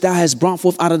people, which thou hast brought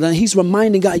forth out of them? He's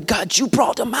reminding God, God, you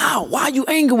brought them out. Why are you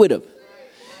angry with him?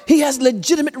 He has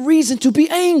legitimate reason to be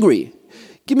angry.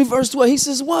 Give me verse 12. He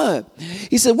says what?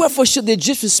 He said, wherefore should the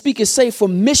Egyptians speak and say, for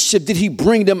mischief did he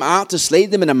bring them out to slay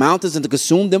them in the mountains and to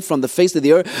consume them from the face of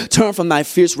the earth? Turn from thy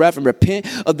fierce wrath and repent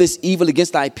of this evil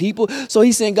against thy people. So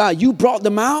he's saying, God, you brought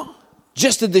them out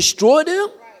just to destroy them?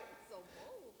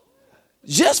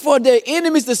 Just for their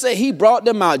enemies to say he brought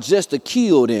them out just to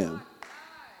kill them.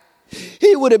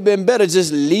 He would have been better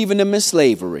just leaving them in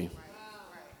slavery.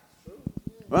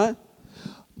 Right?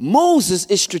 Moses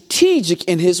is strategic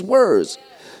in his words.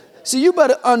 See, you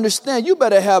better understand, you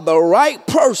better have the right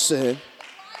person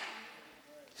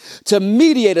to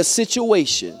mediate a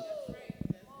situation.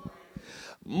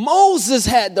 Moses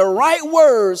had the right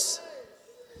words.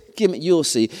 You'll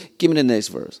see. Give me the next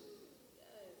verse.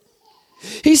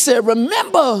 He said,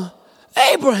 remember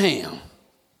Abraham.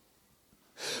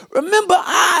 Remember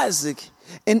Isaac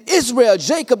and Israel,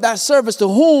 Jacob, thy servants, to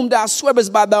whom thou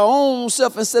swearest by thy own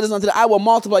self and saidest unto them, I will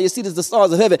multiply your seed as the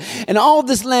stars of heaven. And all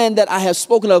this land that I have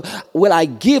spoken of will I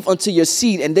give unto your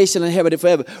seed, and they shall inherit it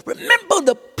forever. Remember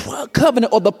the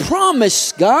covenant or the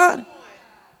promise, God.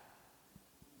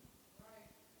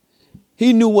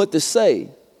 He knew what to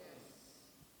say.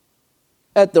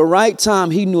 At the right time,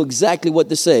 he knew exactly what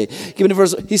to say. Give me the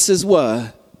verse. He says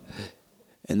what?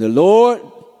 And the Lord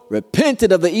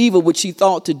repented of the evil which he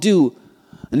thought to do,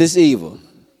 and this evil.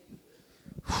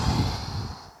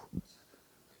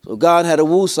 So God had a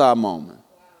woosah moment.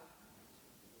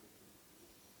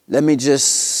 Let me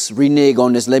just renege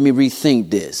on this. Let me rethink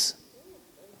this.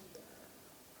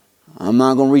 I'm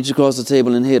not going to reach across the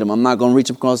table and hit him. I'm not going to reach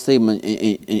across the table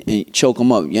and choke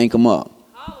him up, yank him up.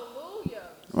 Hallelujah.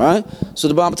 Right? So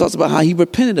the Bible talks about how he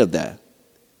repented of that.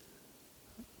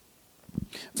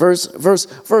 Verse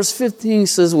 15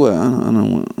 says, well, I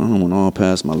don't want to all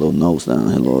pass my little notes down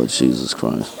here, Lord Jesus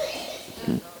Christ.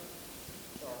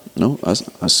 No, I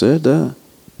said that.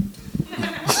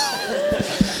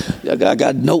 I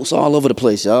got notes all over the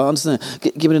place, y'all. Understand?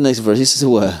 Give me the next verse. He says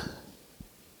what?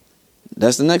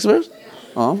 That's the next verse?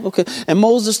 Oh, okay. And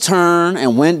Moses turned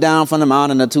and went down from the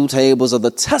mountain. The 2 tables of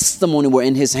the testimony were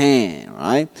in his hand,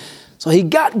 right? So he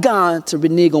got God to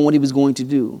renege on what he was going to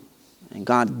do. And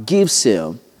God gives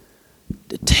him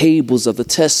the tables of the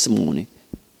testimony.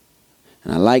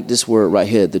 And I like this word right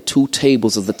here, the 2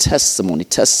 tables of the testimony.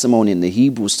 Testimony in the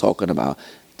Hebrew is talking about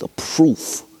the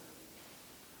proof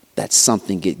that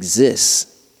something exists.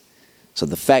 So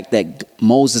the fact that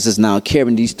Moses is now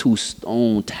carrying these 2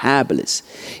 stone tablets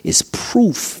is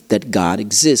proof that God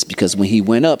exists, because when he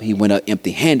went up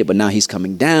empty-handed, but now he's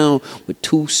coming down with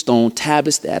 2 stone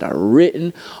tablets that are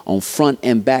written on front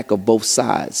and back of both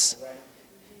sides,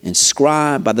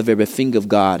 inscribed by the very finger of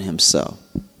God himself.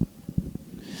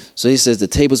 So he says the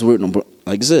tables were written on,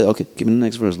 like I said, okay, give me the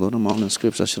next verse, Lord. I'm all in the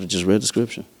scripture. I should have just read the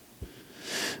scripture.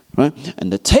 Right?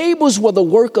 And the tables were the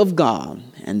work of God,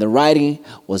 and the writing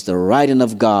was the writing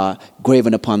of God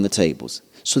graven upon the tables.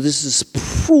 So this is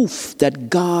proof that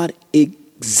God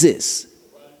exists.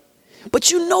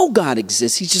 But you know God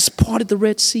exists. He just parted the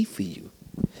Red Sea for you.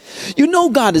 You know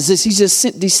God exists. He just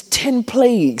sent these 10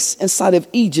 plagues inside of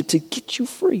Egypt to get you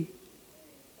free.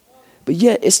 But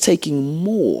yet it's taking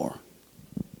more.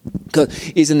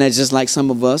 Because isn't that just like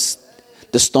some of us?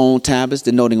 The stone tablets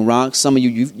denoting rocks. Some of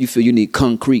you feel you need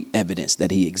concrete evidence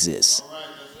that he exists.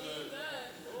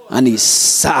 I need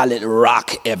solid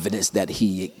rock evidence that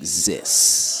he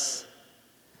exists.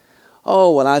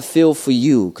 Oh, well, I feel for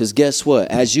you, because guess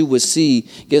what? As you will see,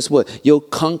 guess what? Your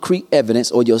concrete evidence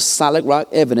or your solid rock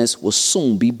evidence will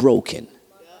soon be broken.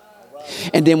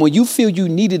 And then when you feel you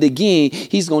need it again,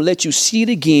 he's going to let you see it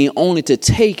again, only to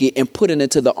take it and put it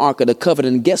into the Ark of the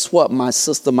Covenant. And guess what, my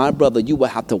sister, my brother, you will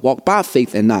have to walk by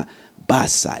faith and not by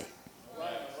sight.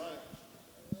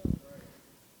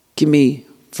 Give me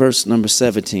verse number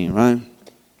 17, right?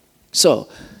 So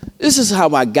this is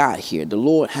how I got here. The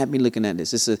Lord had me looking at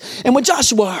this. It says, and when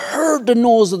Joshua heard the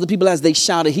noise of the people as they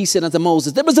shouted, he said unto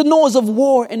Moses, there was a noise of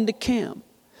war in the camp.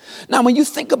 Now, when you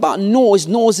think about noise,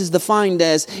 noise is defined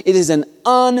as it is an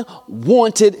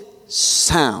unwanted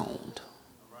sound.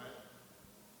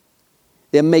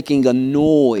 They're making a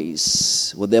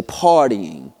noise, well, they're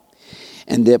partying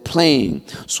and they're playing.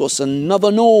 So it's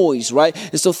another noise, right?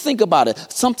 And so think about it.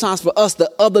 Sometimes for us, the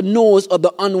other noise or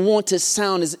the unwanted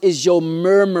sound is your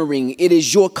murmuring. It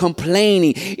is your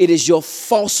complaining. It is your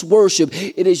false worship.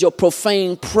 It is your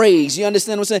profane praise. You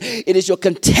understand what I'm saying? It is your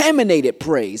contaminated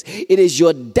praise. It is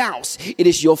your doubts. It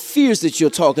is your fears that you're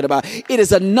talking about. It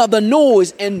is another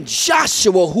noise. And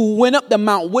Joshua, who went up the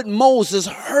mount with Moses,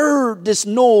 heard this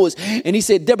noise. And he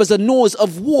said, there was a noise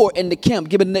of war in the camp.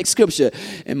 Give me the next scripture.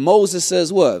 And Moses says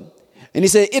what? And he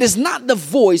said, it is not the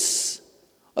voice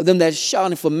of them that's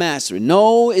shouting for mastery.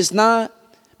 No, it's not,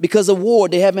 because of war.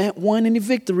 They haven't won any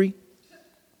victory.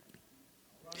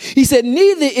 He said,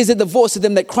 neither is it the voice of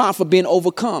them that cry for being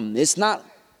overcome. It's not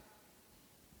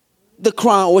the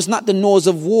cry, or it's not the noise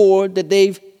of war that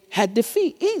they've had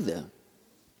defeat either.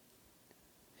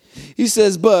 He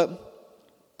says, but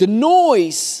the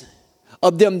noise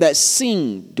of them that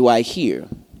sing do I hear.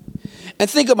 And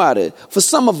think about it. For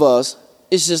some of us,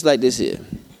 it's just like this here.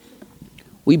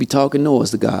 We be talking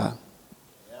noise to God.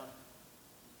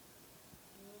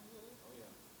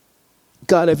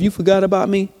 God, have you forgot about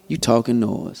me? You talking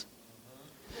noise.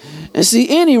 And see,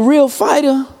 any real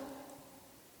fighter,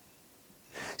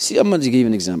 see, I'm going to give you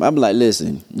an example. I'm like,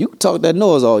 listen, you can talk that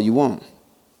noise all you want.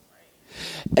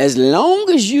 As long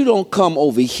as you don't come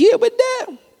over here with that,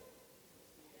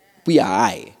 we all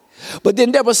right. But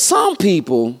then there were some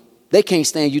people, they can't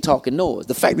stand you talking noise.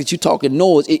 The fact that you talking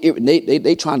noise,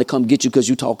 they trying to come get you because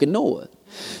you talking noise.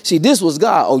 See, this was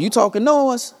God. Oh, you talking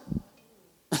noise?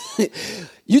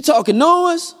 You talking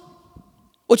noise?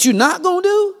 What you not going to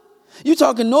do? You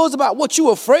talking noise about what you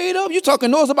afraid of? You talking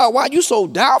noise about why you so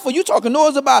doubtful? You talking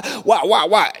noise about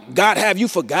why? God, have you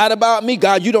forgot about me?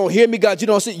 God, you don't hear me? God, you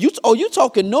don't see? You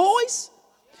talking noise?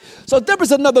 So there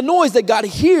is another noise that God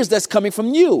hears that's coming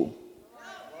from you.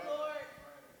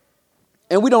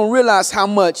 And we don't realize how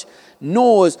much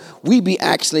noise we be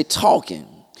actually talking.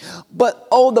 But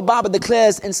the Bible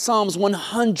declares in Psalms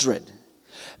 100,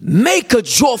 make a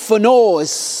joyful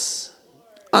noise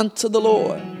unto the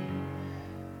Lord.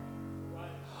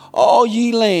 All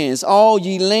ye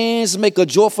lands, make a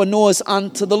joyful noise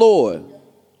unto the Lord.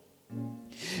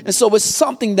 And so it's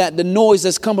something that the noise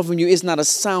that's coming from you is not a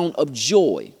sound of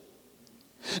joy.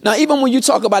 Now, even when you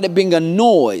talk about it being a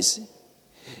noise,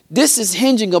 this is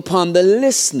hinging upon the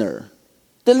listener.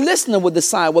 The listener will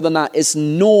decide whether or not it's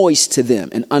noise to them,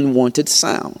 an unwanted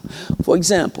sound. For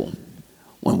example,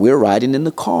 when we're riding in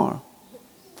the car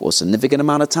for a significant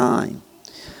amount of time,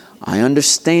 I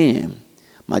understand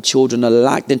my children are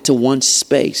locked into one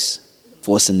space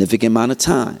for a significant amount of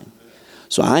time.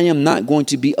 So I am not going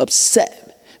to be upset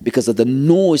because of the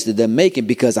noise that they're making,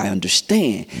 because I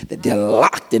understand that they're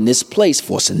locked in this place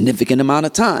for a significant amount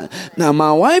of time. Now,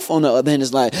 my wife, on the other hand,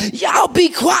 is like, y'all be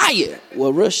quiet.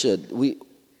 Well, Russia,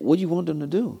 what do you want them to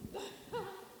do?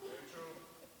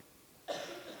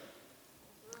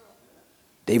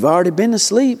 They've already been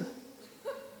asleep.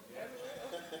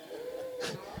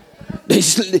 They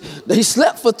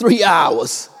slept for 3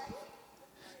 hours.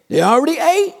 They already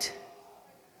ate.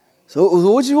 So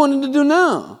what you want them to do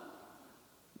now?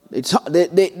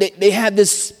 They have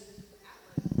this,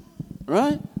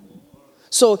 right?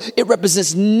 So it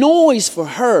represents noise for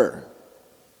her.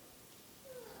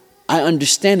 I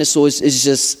understand it. So it's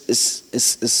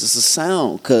a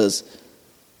sound because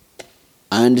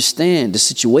I understand the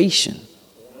situation,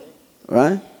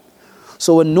 right?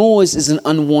 So a noise is an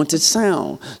unwanted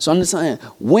sound. So I'm just saying,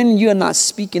 when you're not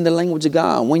speaking the language of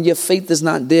God, when your faith is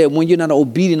not there, when you're not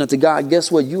obedient unto God, guess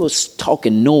what? You are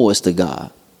talking noise to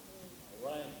God.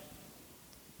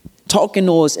 Talking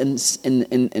noise in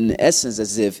the essence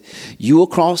as if you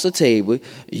across the table,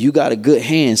 you got a good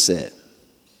handset.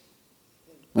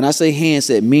 When I say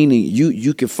handset, meaning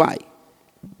you can fight.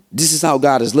 This is how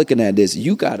God is looking at this.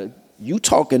 You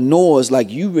talking noise like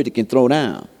you really can throw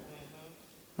down.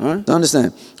 All right? So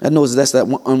understand, that noise, that's that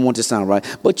unwanted sound, right?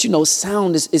 But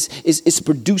sound is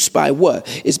produced by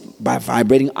what? It's by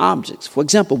vibrating objects. For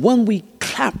example, when we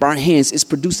clap our hands, it's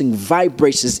producing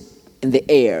vibrations in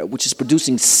the air, which is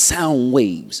producing sound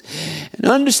waves. And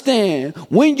understand,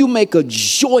 when you make a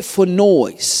joyful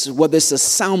noise, whether it's a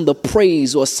sound of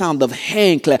praise or a sound of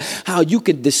hand clap, how you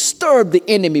can disturb the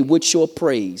enemy with your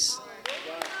praise.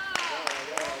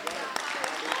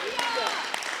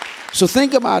 So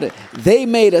think about it. They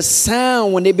made a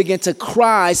sound when they began to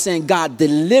cry, saying, God,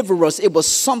 deliver us. It was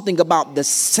something about the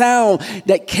sound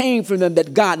that came from them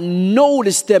that God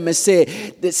noticed them and said,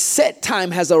 the set time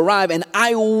has arrived and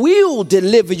I will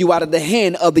deliver you out of the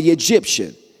hand of the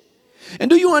Egyptian. And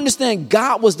do you understand?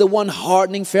 God was the one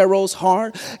hardening Pharaoh's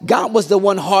heart. God was the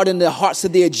one hardening the hearts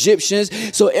of the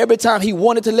Egyptians. So every time he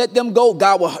wanted to let them go,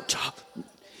 God would...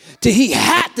 He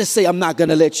had to say, I'm not going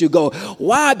to let you go.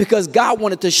 Why? Because God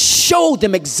wanted to show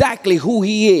them exactly who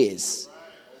he is.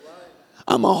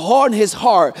 I'm going to harden his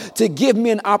heart to give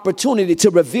me an opportunity to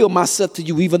reveal myself to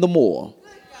you even the more.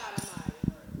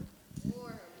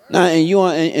 Now,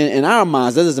 in our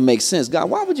minds, that doesn't make sense.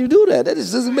 God, why would you do that? That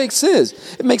just doesn't make sense.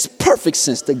 It makes perfect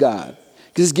sense to God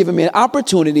because it's giving me an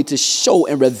opportunity to show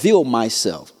and reveal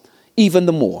myself even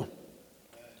the more.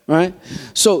 Right?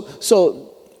 So,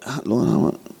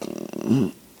 Lord,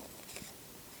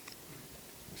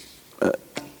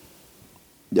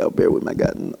 y'all bear with me. I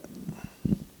got.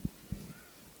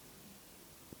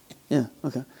 Yeah.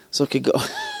 Okay. So okay, go.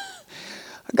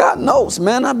 I got notes,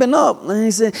 man. I've been up. And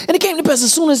he said, and it came to pass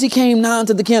as soon as he came nigh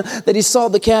unto the camp that he saw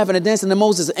the calf and the dancing, and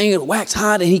Moses' anger waxed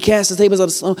hot, and he cast the tables of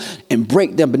the stone and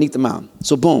break them beneath the mountain.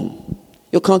 So boom,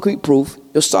 your concrete proof,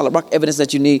 your solid rock evidence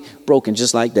that you need broken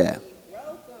just like that.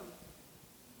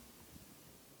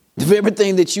 The very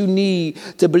thing that you need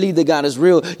to believe that God is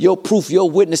real, your proof,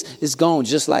 your witness is gone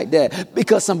just like that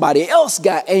because somebody else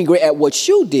got angry at what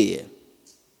you did.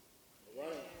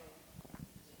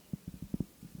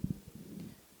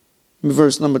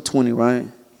 Verse number 20, right?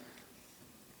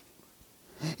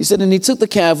 He said, and he took the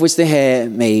calf which they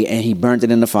had made, and he burnt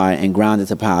it in the fire and ground it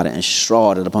to powder and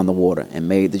strawed it upon the water and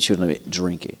made the children of it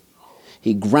drink it.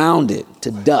 He ground it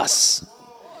to dust,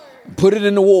 put it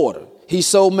in the water. He's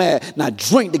so mad. Now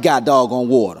drink the god doggone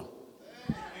water.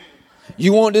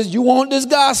 You want this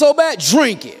guy so bad?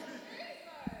 Drink it.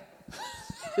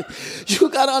 You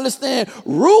got to understand,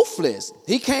 ruthless.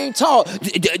 He can't talk.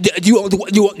 You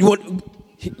want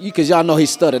because y'all know he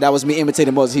stuttered. That was me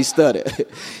imitating Moses. He stuttered.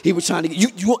 He was trying to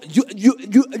you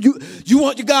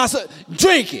want your guy so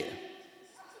drink it.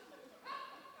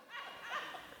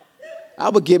 I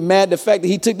would get mad at the fact that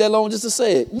he took that long just to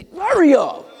say it. Hurry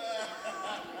up.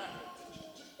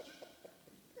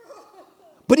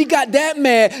 But he got that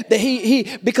mad that he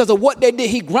because of what they did,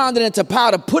 he ground it into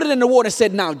powder, put it in the water, and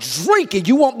said, now drink it.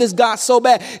 You want this God so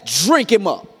bad, drink him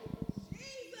up.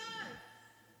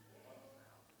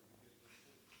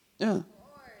 Yeah.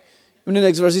 In the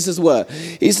next verse, he says what?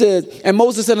 He said, and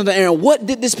Moses said unto Aaron, what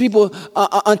did this people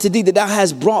unto thee that thou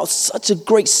hast brought such a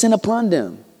great sin upon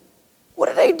them? What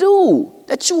did they do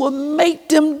that you would make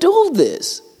them do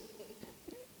this?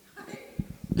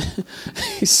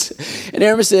 And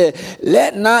Aaron said,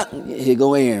 let not, here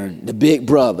go Aaron, the big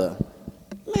brother.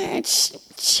 Man,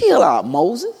 chill out,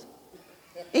 Moses.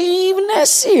 It ain't even that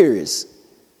serious.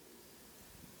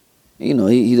 You know,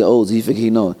 he the oldest, he figure he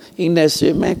know. He ain't that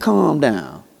serious. Man, calm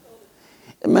down.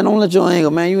 Man, don't let your anger,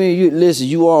 man, you listen,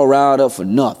 you all riled up for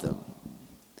nothing.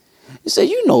 He said,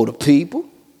 you know the people.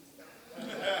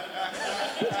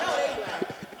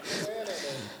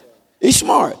 He's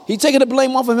smart. He taking the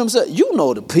blame off of himself. You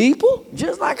know the people,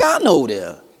 just like I know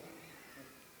them.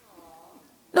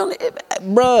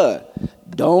 Bruh,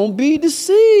 don't be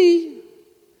deceived.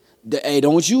 Hey,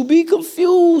 don't you be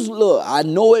confused. Look, I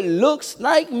know it looks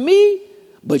like me,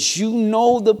 but you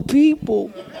know the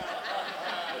people.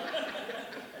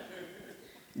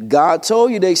 God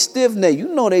told you they stiff-necked. You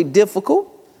know they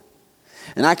difficult.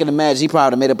 And I can imagine he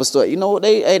probably made up a story. You know what?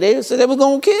 They said they were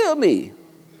going to kill me.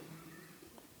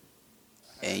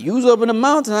 And you was up in the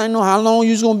mountain. I didn't know how long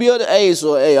you was going to be up there. Hey,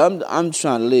 so, hey, I'm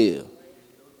trying to live.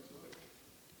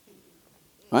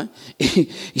 Right?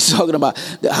 He's talking about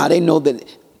how they know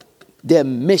that they're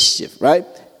mischief, right?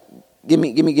 Give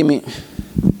me.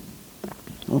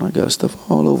 Oh, I got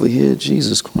stuff all over here.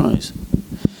 Jesus Christ.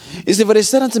 He said, for they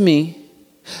said unto me,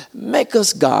 make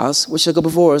us gods which shall go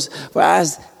before us. For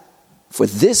as for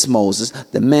this Moses,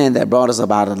 the man that brought us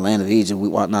up out of the land of Egypt, we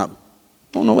ought not. I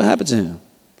don't know what happened to him.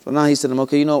 So now he said to them,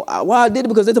 okay, you know, why I did it?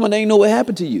 Because they told me they didn't know what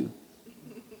happened to you.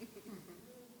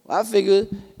 Well, I figured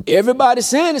everybody's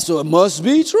saying it, so it must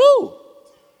be true.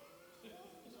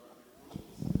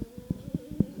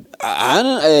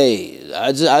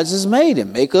 I just made it.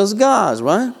 Make us gods,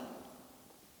 right?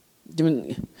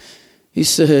 He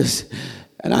says,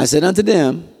 and I said unto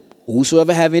them,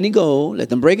 whosoever have any gold, let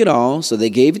them break it all. So they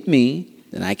gave it me.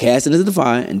 Then I cast it into the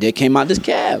fire, and there came out this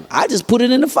calf. I just put it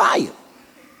in the fire.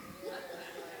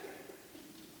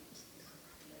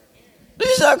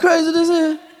 You see how crazy this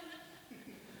is?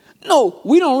 No,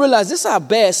 we don't realize this is how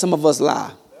bad some of us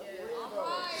lie.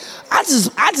 I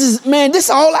just, man, this is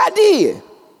all I did.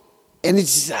 And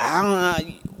it's just, I don't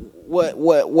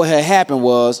know, what had happened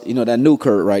was, you know, that new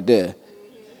Kurt right there.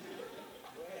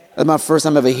 That's my first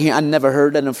time ever hearing. I never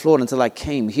heard that in Florida until I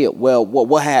came here. Well,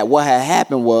 what had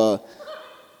happened was,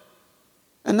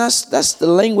 and that's the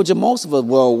language of most of us.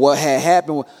 Well, what had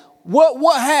happened?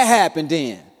 What had happened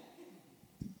then?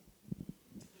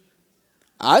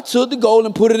 I took the gold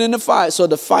and put it in the fire, so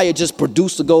the fire just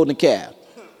produced the golden calf.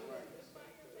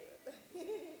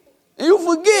 And you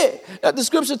forget that the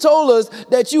scripture told us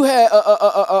that you had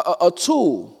a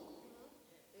tool.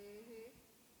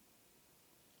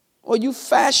 Well, you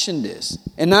fashioned this.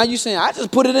 And now you're saying, I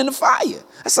just put it in the fire.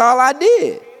 That's all I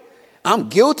did. I'm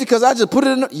guilty because I just put it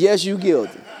in the... Yes, you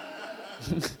guilty.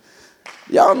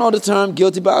 Y'all know the term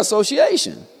guilty by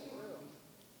association.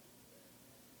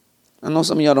 I know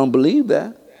some of y'all don't believe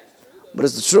that, but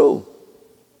it's the truth.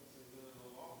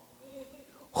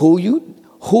 Who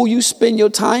you spend your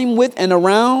time with and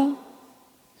around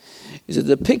is a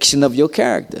depiction of your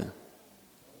character.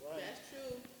 That's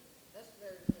true. That's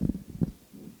very true.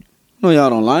 No,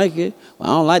 y'all don't like it. Well,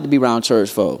 I don't like to be around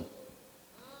church folk.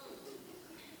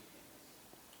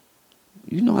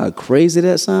 You know how crazy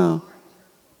that sounds?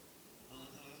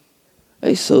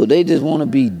 They just want to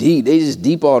be deep. They just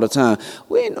deep all the time.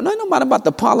 We ain't nobody about to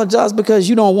apologize because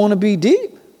you don't want to be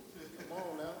deep.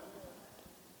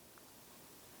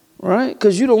 Right?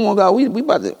 Because you don't want God.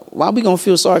 Why we going to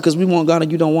feel sorry because we want God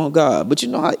and you don't want God? But you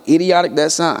know how idiotic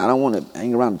that sounds? I don't want to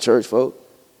hang around the church, folk.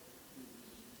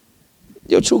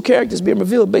 Your true character is being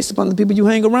revealed based upon the people you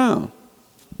hang around.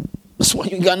 That's why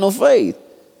you ain't got no faith.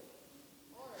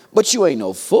 But you ain't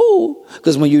no fool.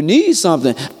 Because when you need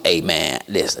something, hey man,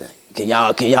 listen. Can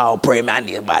y'all pray? Man, I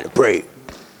need somebody to pray.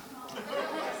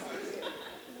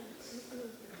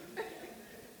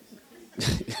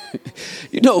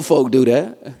 You know folk do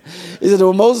that. It said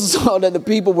when Moses saw that the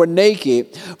people were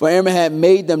naked, for Aaron had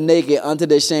made them naked unto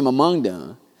their shame among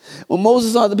them. When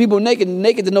Moses saw the people naked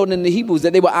denoted in the Hebrews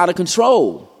that they were out of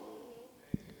control.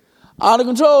 Out of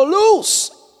control,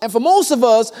 loose. And for most of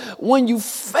us, when you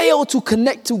fail to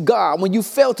connect to God, when you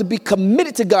fail to be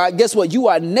committed to God, guess what? You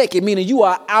are naked, meaning you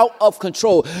are out of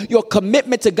control. Your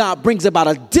commitment to God brings about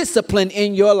a discipline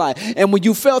in your life. And when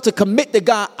you fail to commit to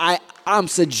God, I'm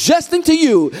suggesting to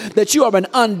you that you are an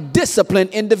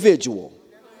undisciplined individual.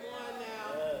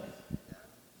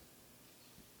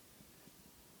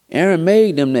 Aaron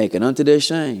made them naked unto their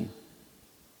shame,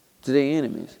 to their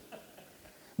enemies.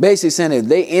 Basically saying if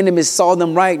their enemies saw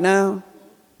them right now,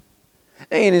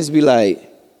 their enemies be like,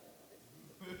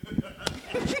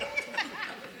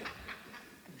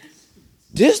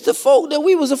 this the folk that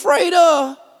we was afraid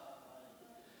of.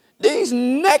 These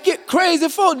naked, crazy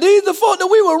folk, these the folk that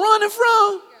we were running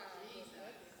from.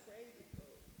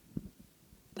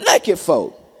 Naked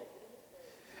folk.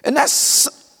 And that's,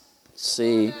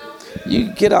 see,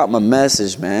 you get out my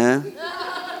message, man.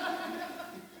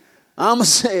 I'm going to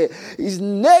say it. These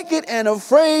naked and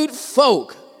afraid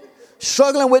folk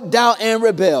struggling with doubt and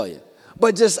rebellion,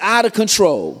 but just out of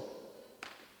control.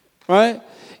 Right?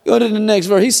 Go to the next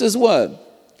verse. He says what?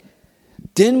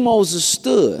 Then Moses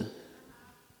stood,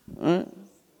 right,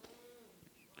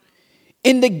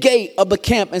 in the gate of the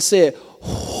camp and said,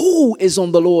 who is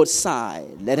on the Lord's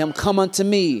side? Let him come unto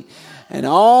me. And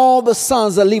all the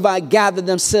sons of Levi gathered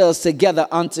themselves together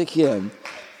unto him.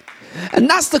 And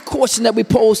that's the question that we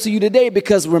pose to you today,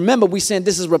 because remember, we saying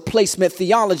this is replacement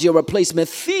theology or replacement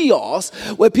theos,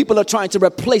 where people are trying to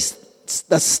replace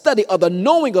the study of the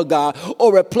knowing of God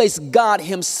or replace God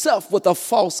himself with a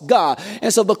false God.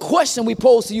 And so the question we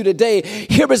pose to you today,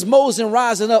 here is Moses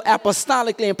rising up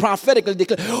apostolically and prophetically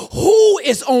declare, who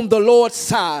is on the Lord's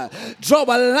side? Draw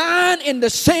a line in the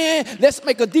sand. Let's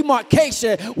make a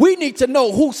demarcation. We need to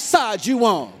know whose side you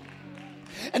on.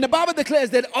 And the Bible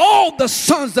declares that all the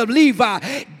sons of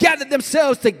Levi gathered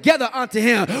themselves together unto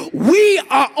him. We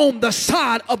are on the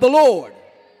side of the Lord.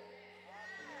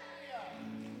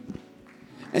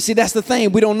 And see, that's the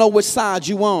thing. We don't know which side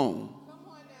you on.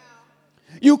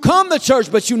 You come to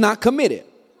church, but you're not committed.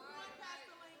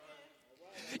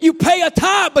 You pay a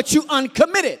tithe, but you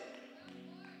uncommitted.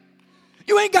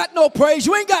 You ain't got no praise.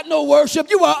 You ain't got no worship.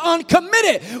 You are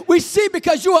uncommitted. We see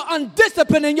because you are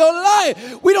undisciplined in your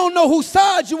life. We don't know whose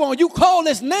side you on. You call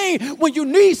his name when you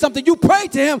need something. You pray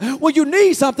to him when you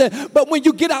need something. But when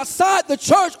you get outside the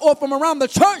church or from around the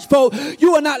church folk,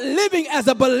 you are not living as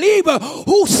a believer.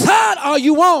 Whose side are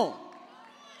you on?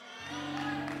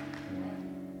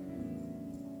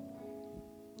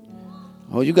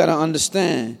 Oh, you got to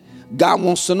understand. God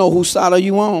wants to know whose side are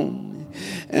you on.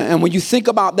 And when you think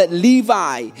about that,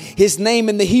 Levi, his name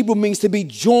in the Hebrew means to be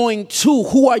joined to.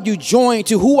 Who are you joined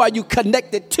to? Who are you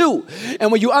connected to? And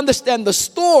when you understand the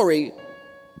story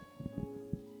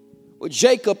with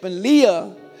Jacob and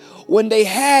Leah, when they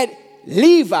had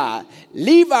Levi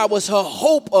was her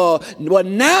hope of, well,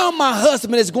 now my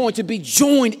husband is going to be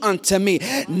joined unto me.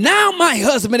 Now my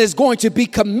husband is going to be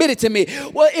committed to me.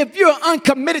 Well, if you're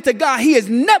uncommitted to God, he is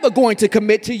never going to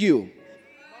commit to you.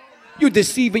 You're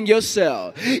deceiving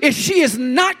yourself. If she is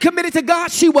not committed to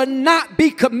God, she will not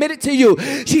be committed to you.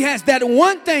 She has that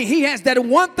one thing. He has that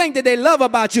one thing that they love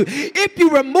about you. If you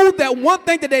remove that one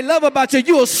thing that they love about you,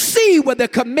 you'll see where the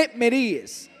commitment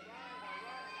is.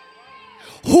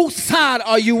 Whose side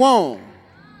are you on?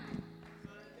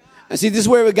 And see, this is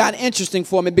where it got interesting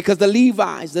for me, because the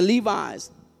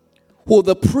Levites, who are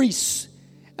the priests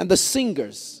and the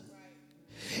singers,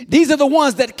 these are the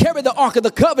ones that carried the Ark of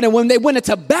the Covenant when they went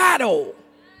into battle.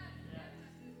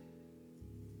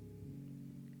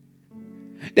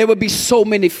 There would be so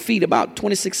many feet, about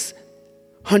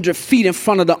 2,600 feet in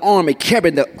front of the army,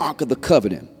 carrying the Ark of the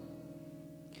Covenant,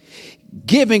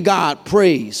 giving God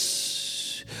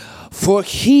praise, for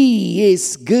he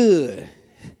is good.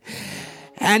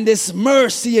 And this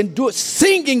mercy endures,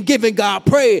 singing, giving God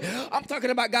praise. I'm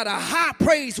talking about God a high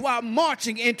praise while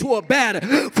marching into a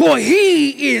battle. For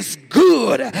he is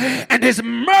good and his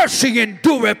mercy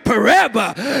endureth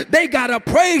forever. They got a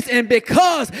praise, and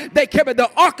because they carried the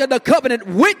Ark of the Covenant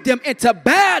with them into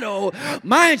battle,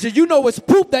 mind you, you know it's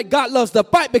proof that God loves to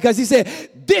fight, because he said,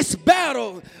 this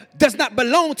battle does not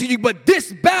belong to you, but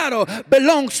this battle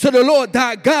belongs to the Lord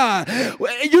thy God.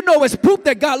 You know it's proof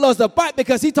that God loves to fight,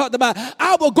 because he talked about,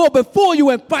 I will go before you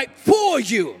and fight for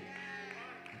you.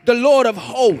 The Lord of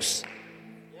hosts.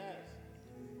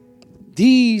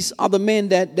 These are the men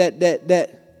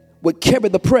that would carry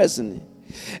the present.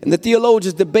 And the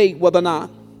theologians debate whether or not,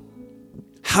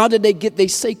 how did they get their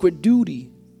sacred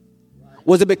duty?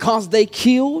 Was it because they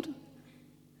killed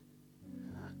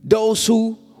those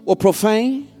who were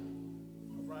profane?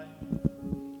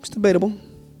 It's debatable.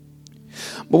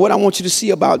 But what I want you to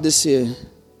see about this here,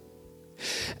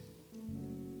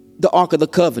 the Ark of the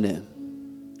Covenant,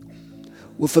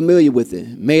 we're familiar with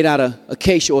it, made out of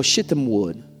acacia or shittim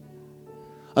wood,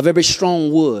 a very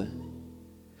strong wood,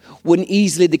 wouldn't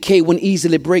easily decay, wouldn't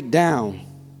easily break down.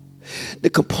 The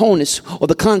components or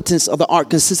the contents of the ark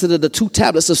consisted of the 2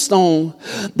 tablets of stone,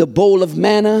 the bowl of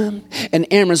manna, and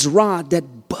Aaron's rod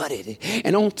that budded.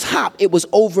 And on top it was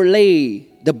overlaid.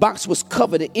 The box was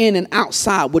covered in and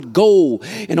outside with gold.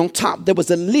 And on top there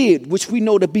was a lid, which we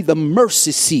know to be the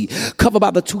mercy seat, covered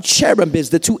by the 2 cherubims,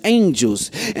 the 2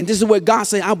 angels. And this is where God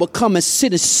said, I will come and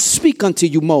sit and speak unto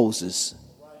you, Moses.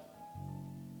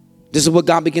 This is what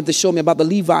God began to show me about the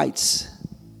Levites.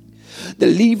 The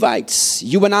Levites,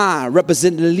 you and I,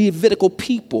 represent the Levitical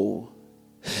people.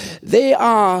 They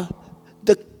are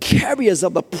the carriers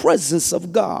of the presence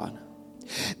of God.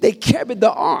 They carried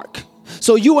the ark.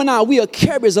 So you and I, we are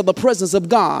carriers of the presence of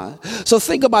God. So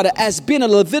think about it as being a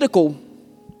Levitical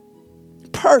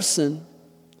person.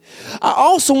 I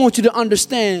also want you to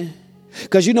understand,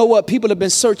 because you know what? People have been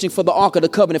searching for the Ark of the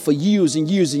Covenant for years and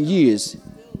years and years.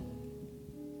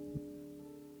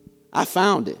 I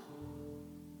found it.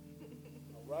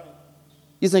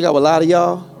 You think I would lie to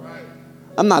y'all?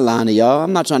 I'm not lying to y'all.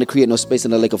 I'm not trying to create no space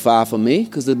in the lake of fire for me,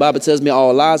 because the Bible tells me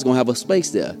all lies are going to have a space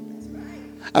there.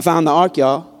 I found the ark,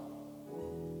 y'all.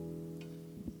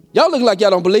 Y'all look like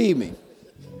y'all don't believe me.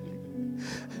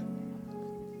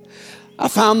 I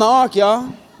found the ark,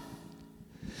 y'all.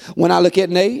 When I look at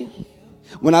Nate,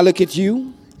 when I look at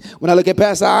you, when I look at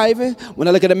Pastor Ivan, when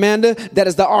I look at Amanda, that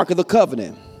is the Ark of the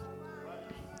Covenant.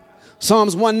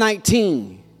 Psalms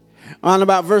 119. On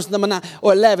about verse number 9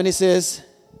 or 11, it says,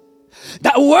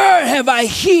 that word have I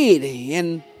hid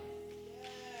in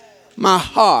my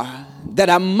heart that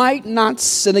I might not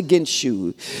sin against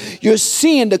you. You're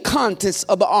seeing the contents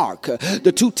of the ark.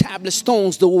 The 2 tablet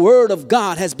stones, the word of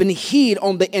God has been hid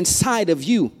on the inside of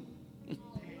you,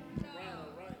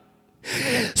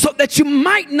 so that you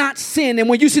might not sin. And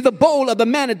when you see the bowl of the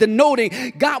manna,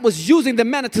 denoting God was using the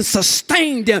manna to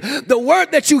sustain them. The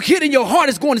word that you hid in your heart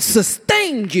is going to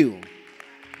sustain you.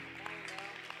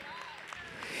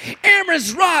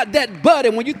 Aaron's rod that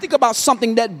budded. When you think about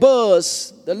something that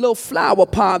buds, the little flower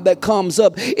pod that comes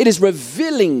up, it is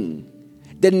revealing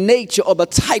the nature or the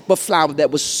type of flower that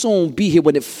will soon be here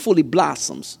when it fully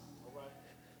blossoms.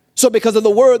 So because of the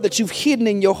word that you've hidden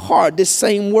in your heart, this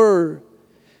same word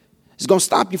is going to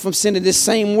stop you from sinning. This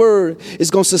same word is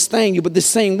going to sustain you, but this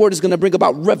same word is going to bring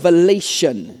about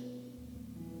revelation.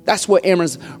 That's what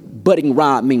Aaron's budding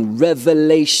rod means,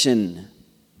 revelation.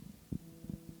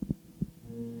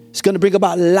 It's going to bring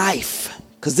about life,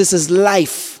 because this is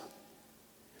life,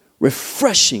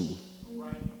 refreshing.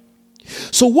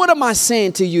 So what am I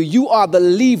saying to you? You are the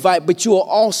Levite, but you are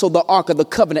also the Ark of the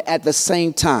Covenant at the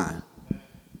same time.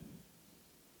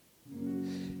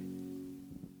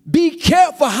 Be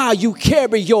careful how you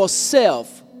carry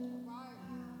yourself.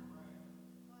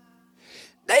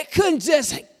 They couldn't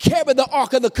just carry the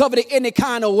Ark of the Covenant any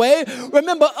kind of way.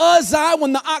 Remember Uzzah,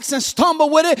 when the oxen stumbled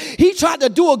with it, he tried to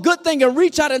do a good thing and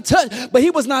reach out and touch, but he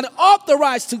was not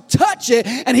authorized to touch it,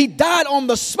 and he died on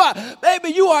the spot. Baby,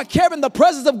 you are carrying the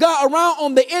presence of God around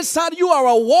on the inside. You are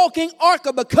a walking Ark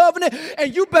of the Covenant,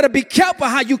 and you better be careful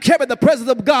how you carry the presence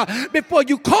of God before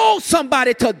you call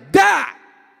somebody to die.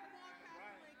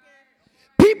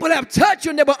 People have touched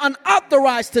you and they were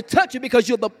unauthorized to touch you because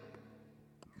you're the...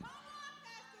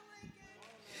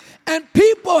 And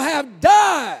people have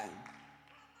died.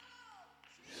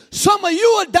 Some of you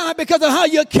are dying because of how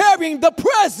you're carrying the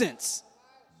presence.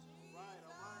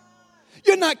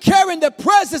 You're not carrying the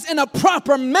presence in a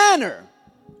proper manner.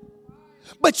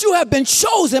 But you have been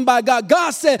chosen by God.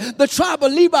 God said the tribe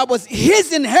of Levi was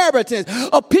his inheritance,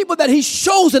 of people that he's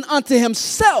chosen unto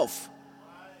himself.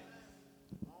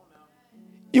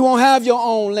 You won't have your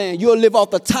own land. You'll live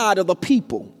off the tithe of the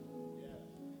people.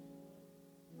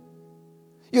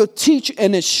 You'll teach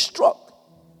and instruct.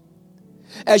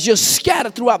 As you're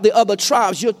scattered throughout the other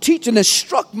tribes, you'll teach and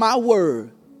instruct my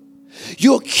word.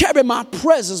 You'll carry my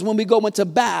presence when we go into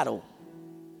battle.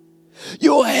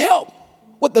 You'll help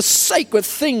with the sacred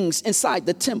things inside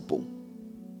the temple.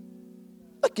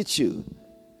 Look at you.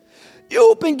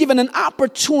 You've been given an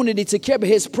opportunity to carry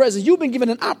his presence. You've been given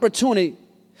an opportunity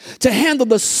to handle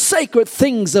the sacred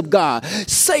things of God,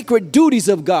 sacred duties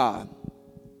of God.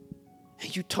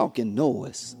 And you talking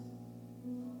noise.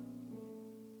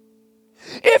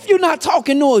 If you're not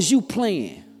talking noise, you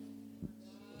playing.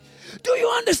 Do you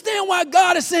understand why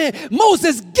God is saying,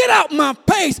 Moses, get out my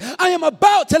face. I am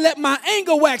about to let my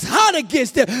anger wax hot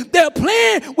against them. They're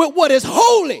playing with what is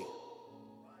holy.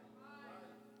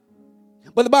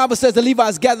 But the Bible says the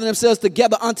Levites gathered themselves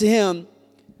together unto him.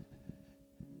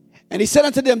 And he said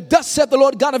unto them, thus saith the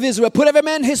Lord God of Israel, put every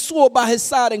man his sword by his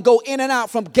side and go in and out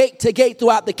from gate to gate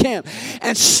throughout the camp,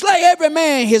 and slay every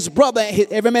man his brother,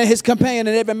 every man his companion,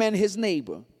 and every man his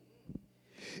neighbor.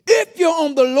 If you're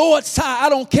on the Lord's side, I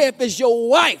don't care if it's your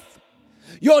wife,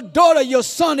 your daughter, your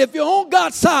son. If you're on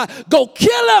God's side, go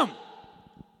kill him.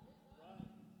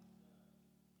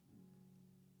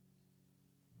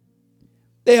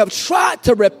 They have tried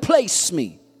to replace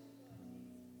me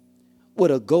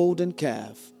with a golden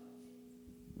calf.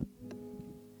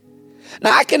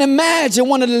 Now I can imagine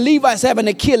one of the Levites having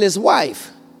to kill his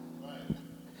wife.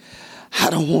 I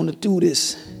don't want to do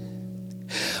this,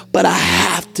 but I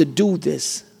have to do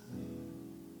this.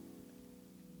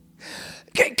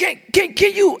 Can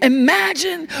you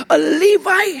imagine a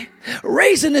Levite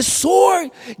raising his sword,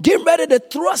 getting ready to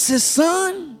thrust his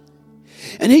son?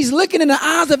 And he's looking in the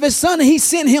eyes of his son and he's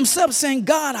seeing himself saying,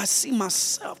 God, I see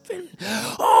myself. And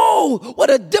oh, what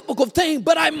a difficult thing,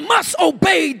 but I must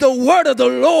obey the word of the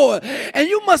Lord. And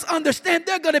you must understand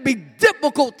there are going to be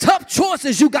difficult, tough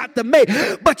choices you got to make,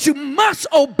 but you must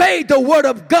obey the word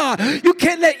of God. You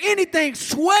can't let anything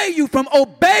sway you from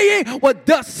obeying what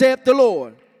thus saith the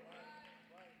Lord.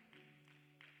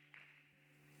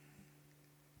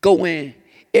 Go in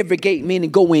every gate,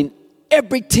 meaning go in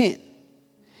every tent.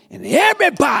 And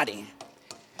everybody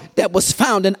that was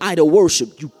found in idol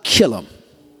worship, you kill them.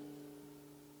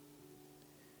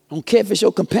 Don't care if it's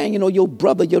your companion or your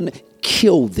brother,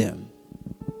 kill them.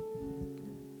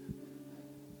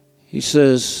 He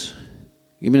says,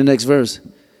 give me the next verse.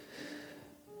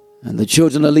 And the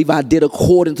children of Levi did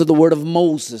according to the word of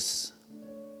Moses.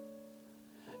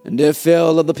 And there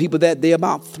fell of the people that day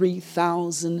about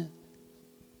 3,000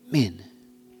 men.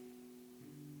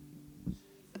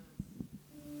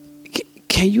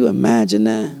 Can you imagine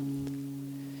that?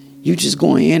 You just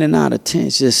going in and out of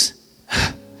tents, just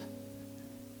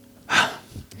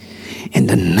in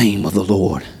the name of the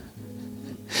Lord.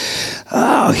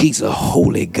 Oh, he's a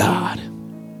holy God.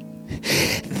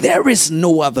 There is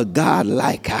no other God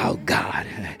like our God.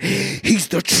 He's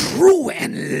the true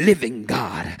and living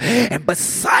God. And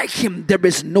beside him, there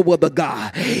is no other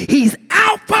God. He's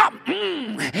Alpha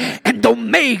and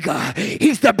Omega.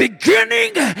 He's the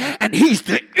beginning and he's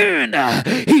the end.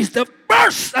 He's the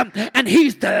first and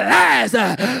he's the last.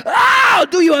 Oh,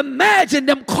 do you imagine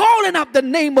them calling out the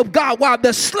name of God while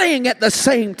they're slaying at the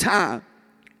same time?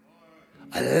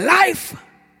 A life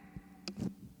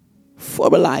for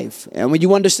a life. And when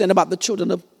you understand about the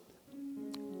children of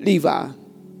Levi,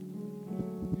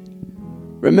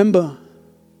 remember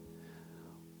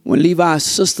when Levi's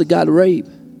sister got raped,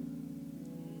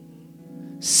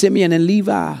 Simeon and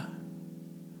Levi,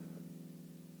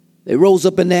 they rose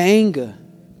up in their anger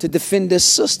to defend their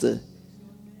sister.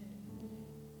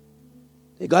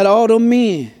 They got all the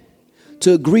men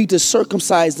to agree to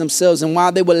circumcise themselves, and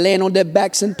while they were laying on their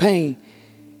backs in pain,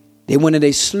 they went and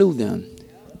they slew them.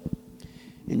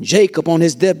 And Jacob on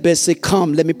his deathbed said,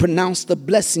 come, let me pronounce the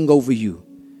blessing over you.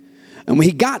 And when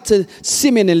he got to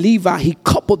Simeon and Levi, he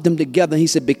coupled them together. He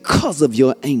said, because of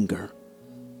your anger.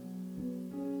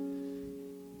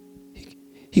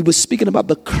 He was speaking about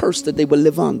the curse that they would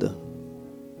live under.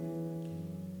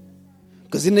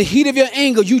 Because in the heat of your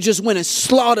anger, you just went and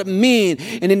slaughtered men.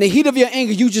 And in the heat of your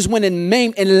anger, you just went and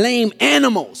maimed and lamed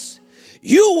animals.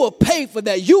 You will pay for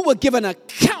that. You will give an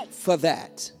account for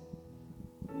that.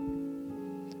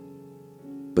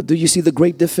 But do you see the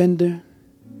great defender?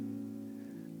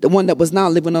 The one that was now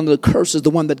living under the curse is the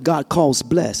one that God calls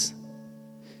blessed.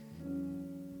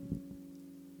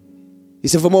 He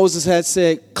said, for Moses had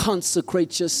said,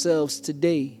 consecrate yourselves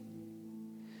today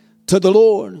to the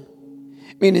Lord,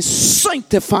 meaning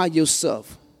sanctify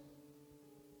yourself.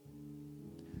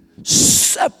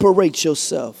 Separate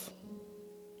yourself.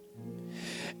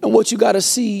 And what you got to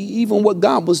see, even what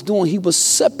God was doing, he was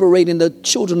separating the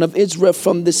children of Israel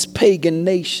from this pagan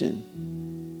nation.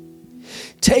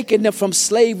 Taking them from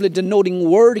slavery, denoting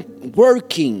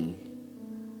working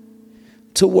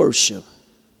to worship.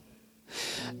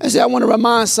 I said, I want to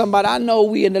remind somebody, I know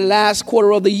we in the last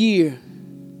quarter of the year.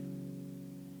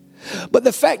 But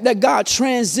the fact that God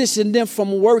transitioned them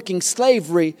from working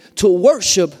slavery to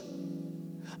worship,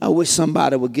 I wish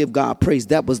somebody would give God praise.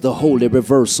 That was the holy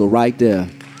reversal right there.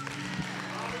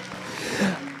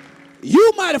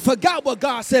 You might have forgot what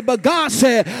God said, but God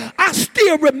said, I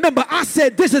still remember. I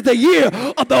said, this is the year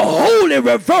of the holy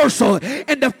reversal.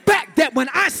 And the fact that when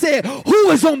I said, who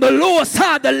is on the Lord's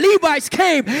side, the Levites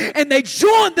came and they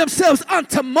joined themselves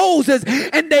unto Moses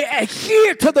and they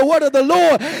adhered to the word of the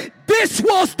Lord. This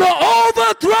was the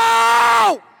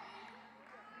overthrow.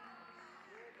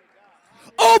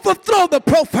 Overthrow the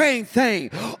profane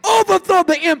thing. Overthrow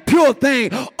the impure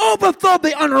thing. Overthrow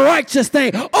the unrighteous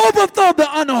thing. Overthrow the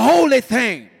unholy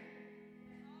thing.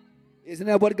 Isn't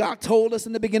that what God told us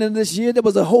in the beginning of this year? There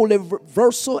was a holy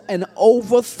reversal and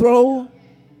overthrow.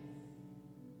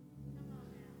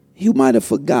 You might have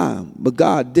forgotten, but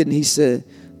God didn't. He said,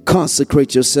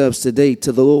 consecrate yourselves today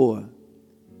to the Lord.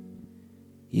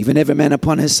 Even every man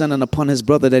upon his son and upon his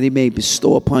brother, that he may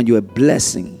bestow upon you a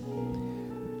blessing.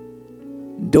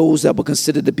 Those that were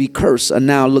considered to be cursed are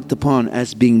now looked upon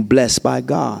as being blessed by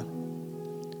God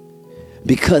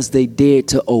because they dared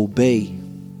to obey.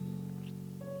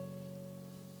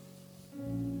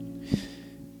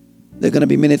 There are going to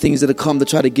be many things that will come to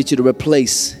try to get you to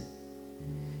replace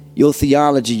your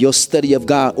theology, your study of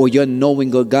God, or your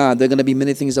knowing of God. There are going to be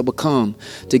many things that will come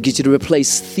to get you to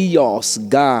replace theos,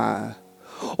 God,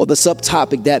 or the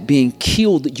subtopic that being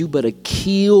killed. You better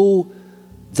kill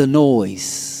the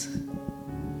noise.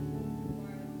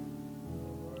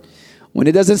 When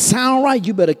it doesn't sound right,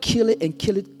 you better kill it and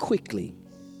kill it quickly.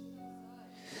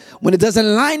 When it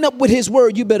doesn't line up with his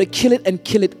word, you better kill it and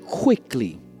kill it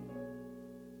quickly.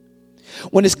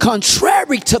 When it's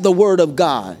contrary to the word of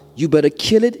God, you better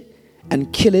kill it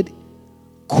and kill it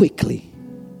quickly.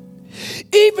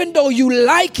 Even though you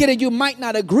like it and you might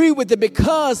not agree with it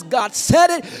because God said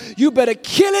it, you better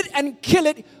kill it and kill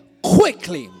it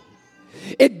quickly.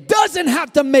 It doesn't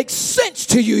have to make sense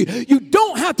to you. You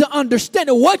don't have to understand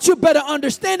it. What you better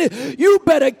understand is you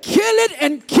better kill it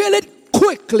and kill it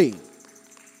quickly.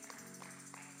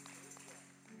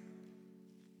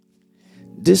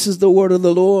 This is the word of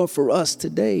the Lord for us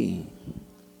today.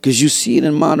 Because you see it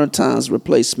in modern times,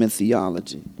 replacement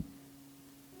theology.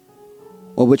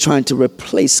 Or we're trying to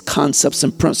replace concepts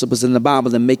and principles in the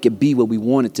Bible and make it be what we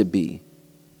want it to be.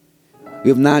 We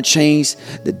have now changed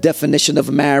the definition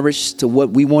of marriage to what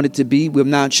we want it to be. We have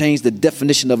now changed the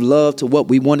definition of love to what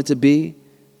we want it to be.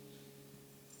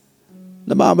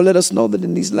 The Bible let us know that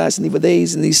in these last and evil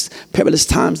days, in these perilous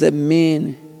times, that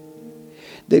men,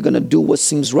 they're going to do what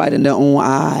seems right in their own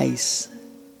eyes.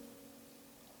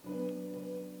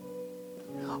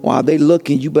 While they're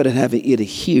looking, you better have an ear to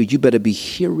hear. You better be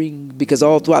hearing. Because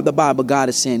all throughout the Bible, God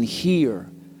is saying, hear,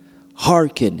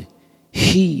 hearken,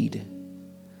 heed.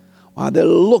 While they're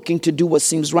looking to do what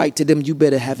seems right to them, you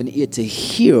better have an ear to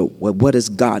hear what is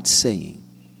God saying.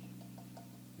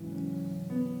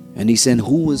 And he's saying,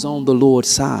 who is on the Lord's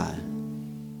side?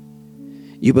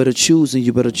 You better choose, and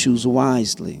you better choose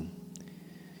wisely.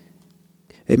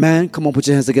 Amen. Come on, put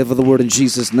your hands together for the word in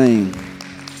Jesus' name.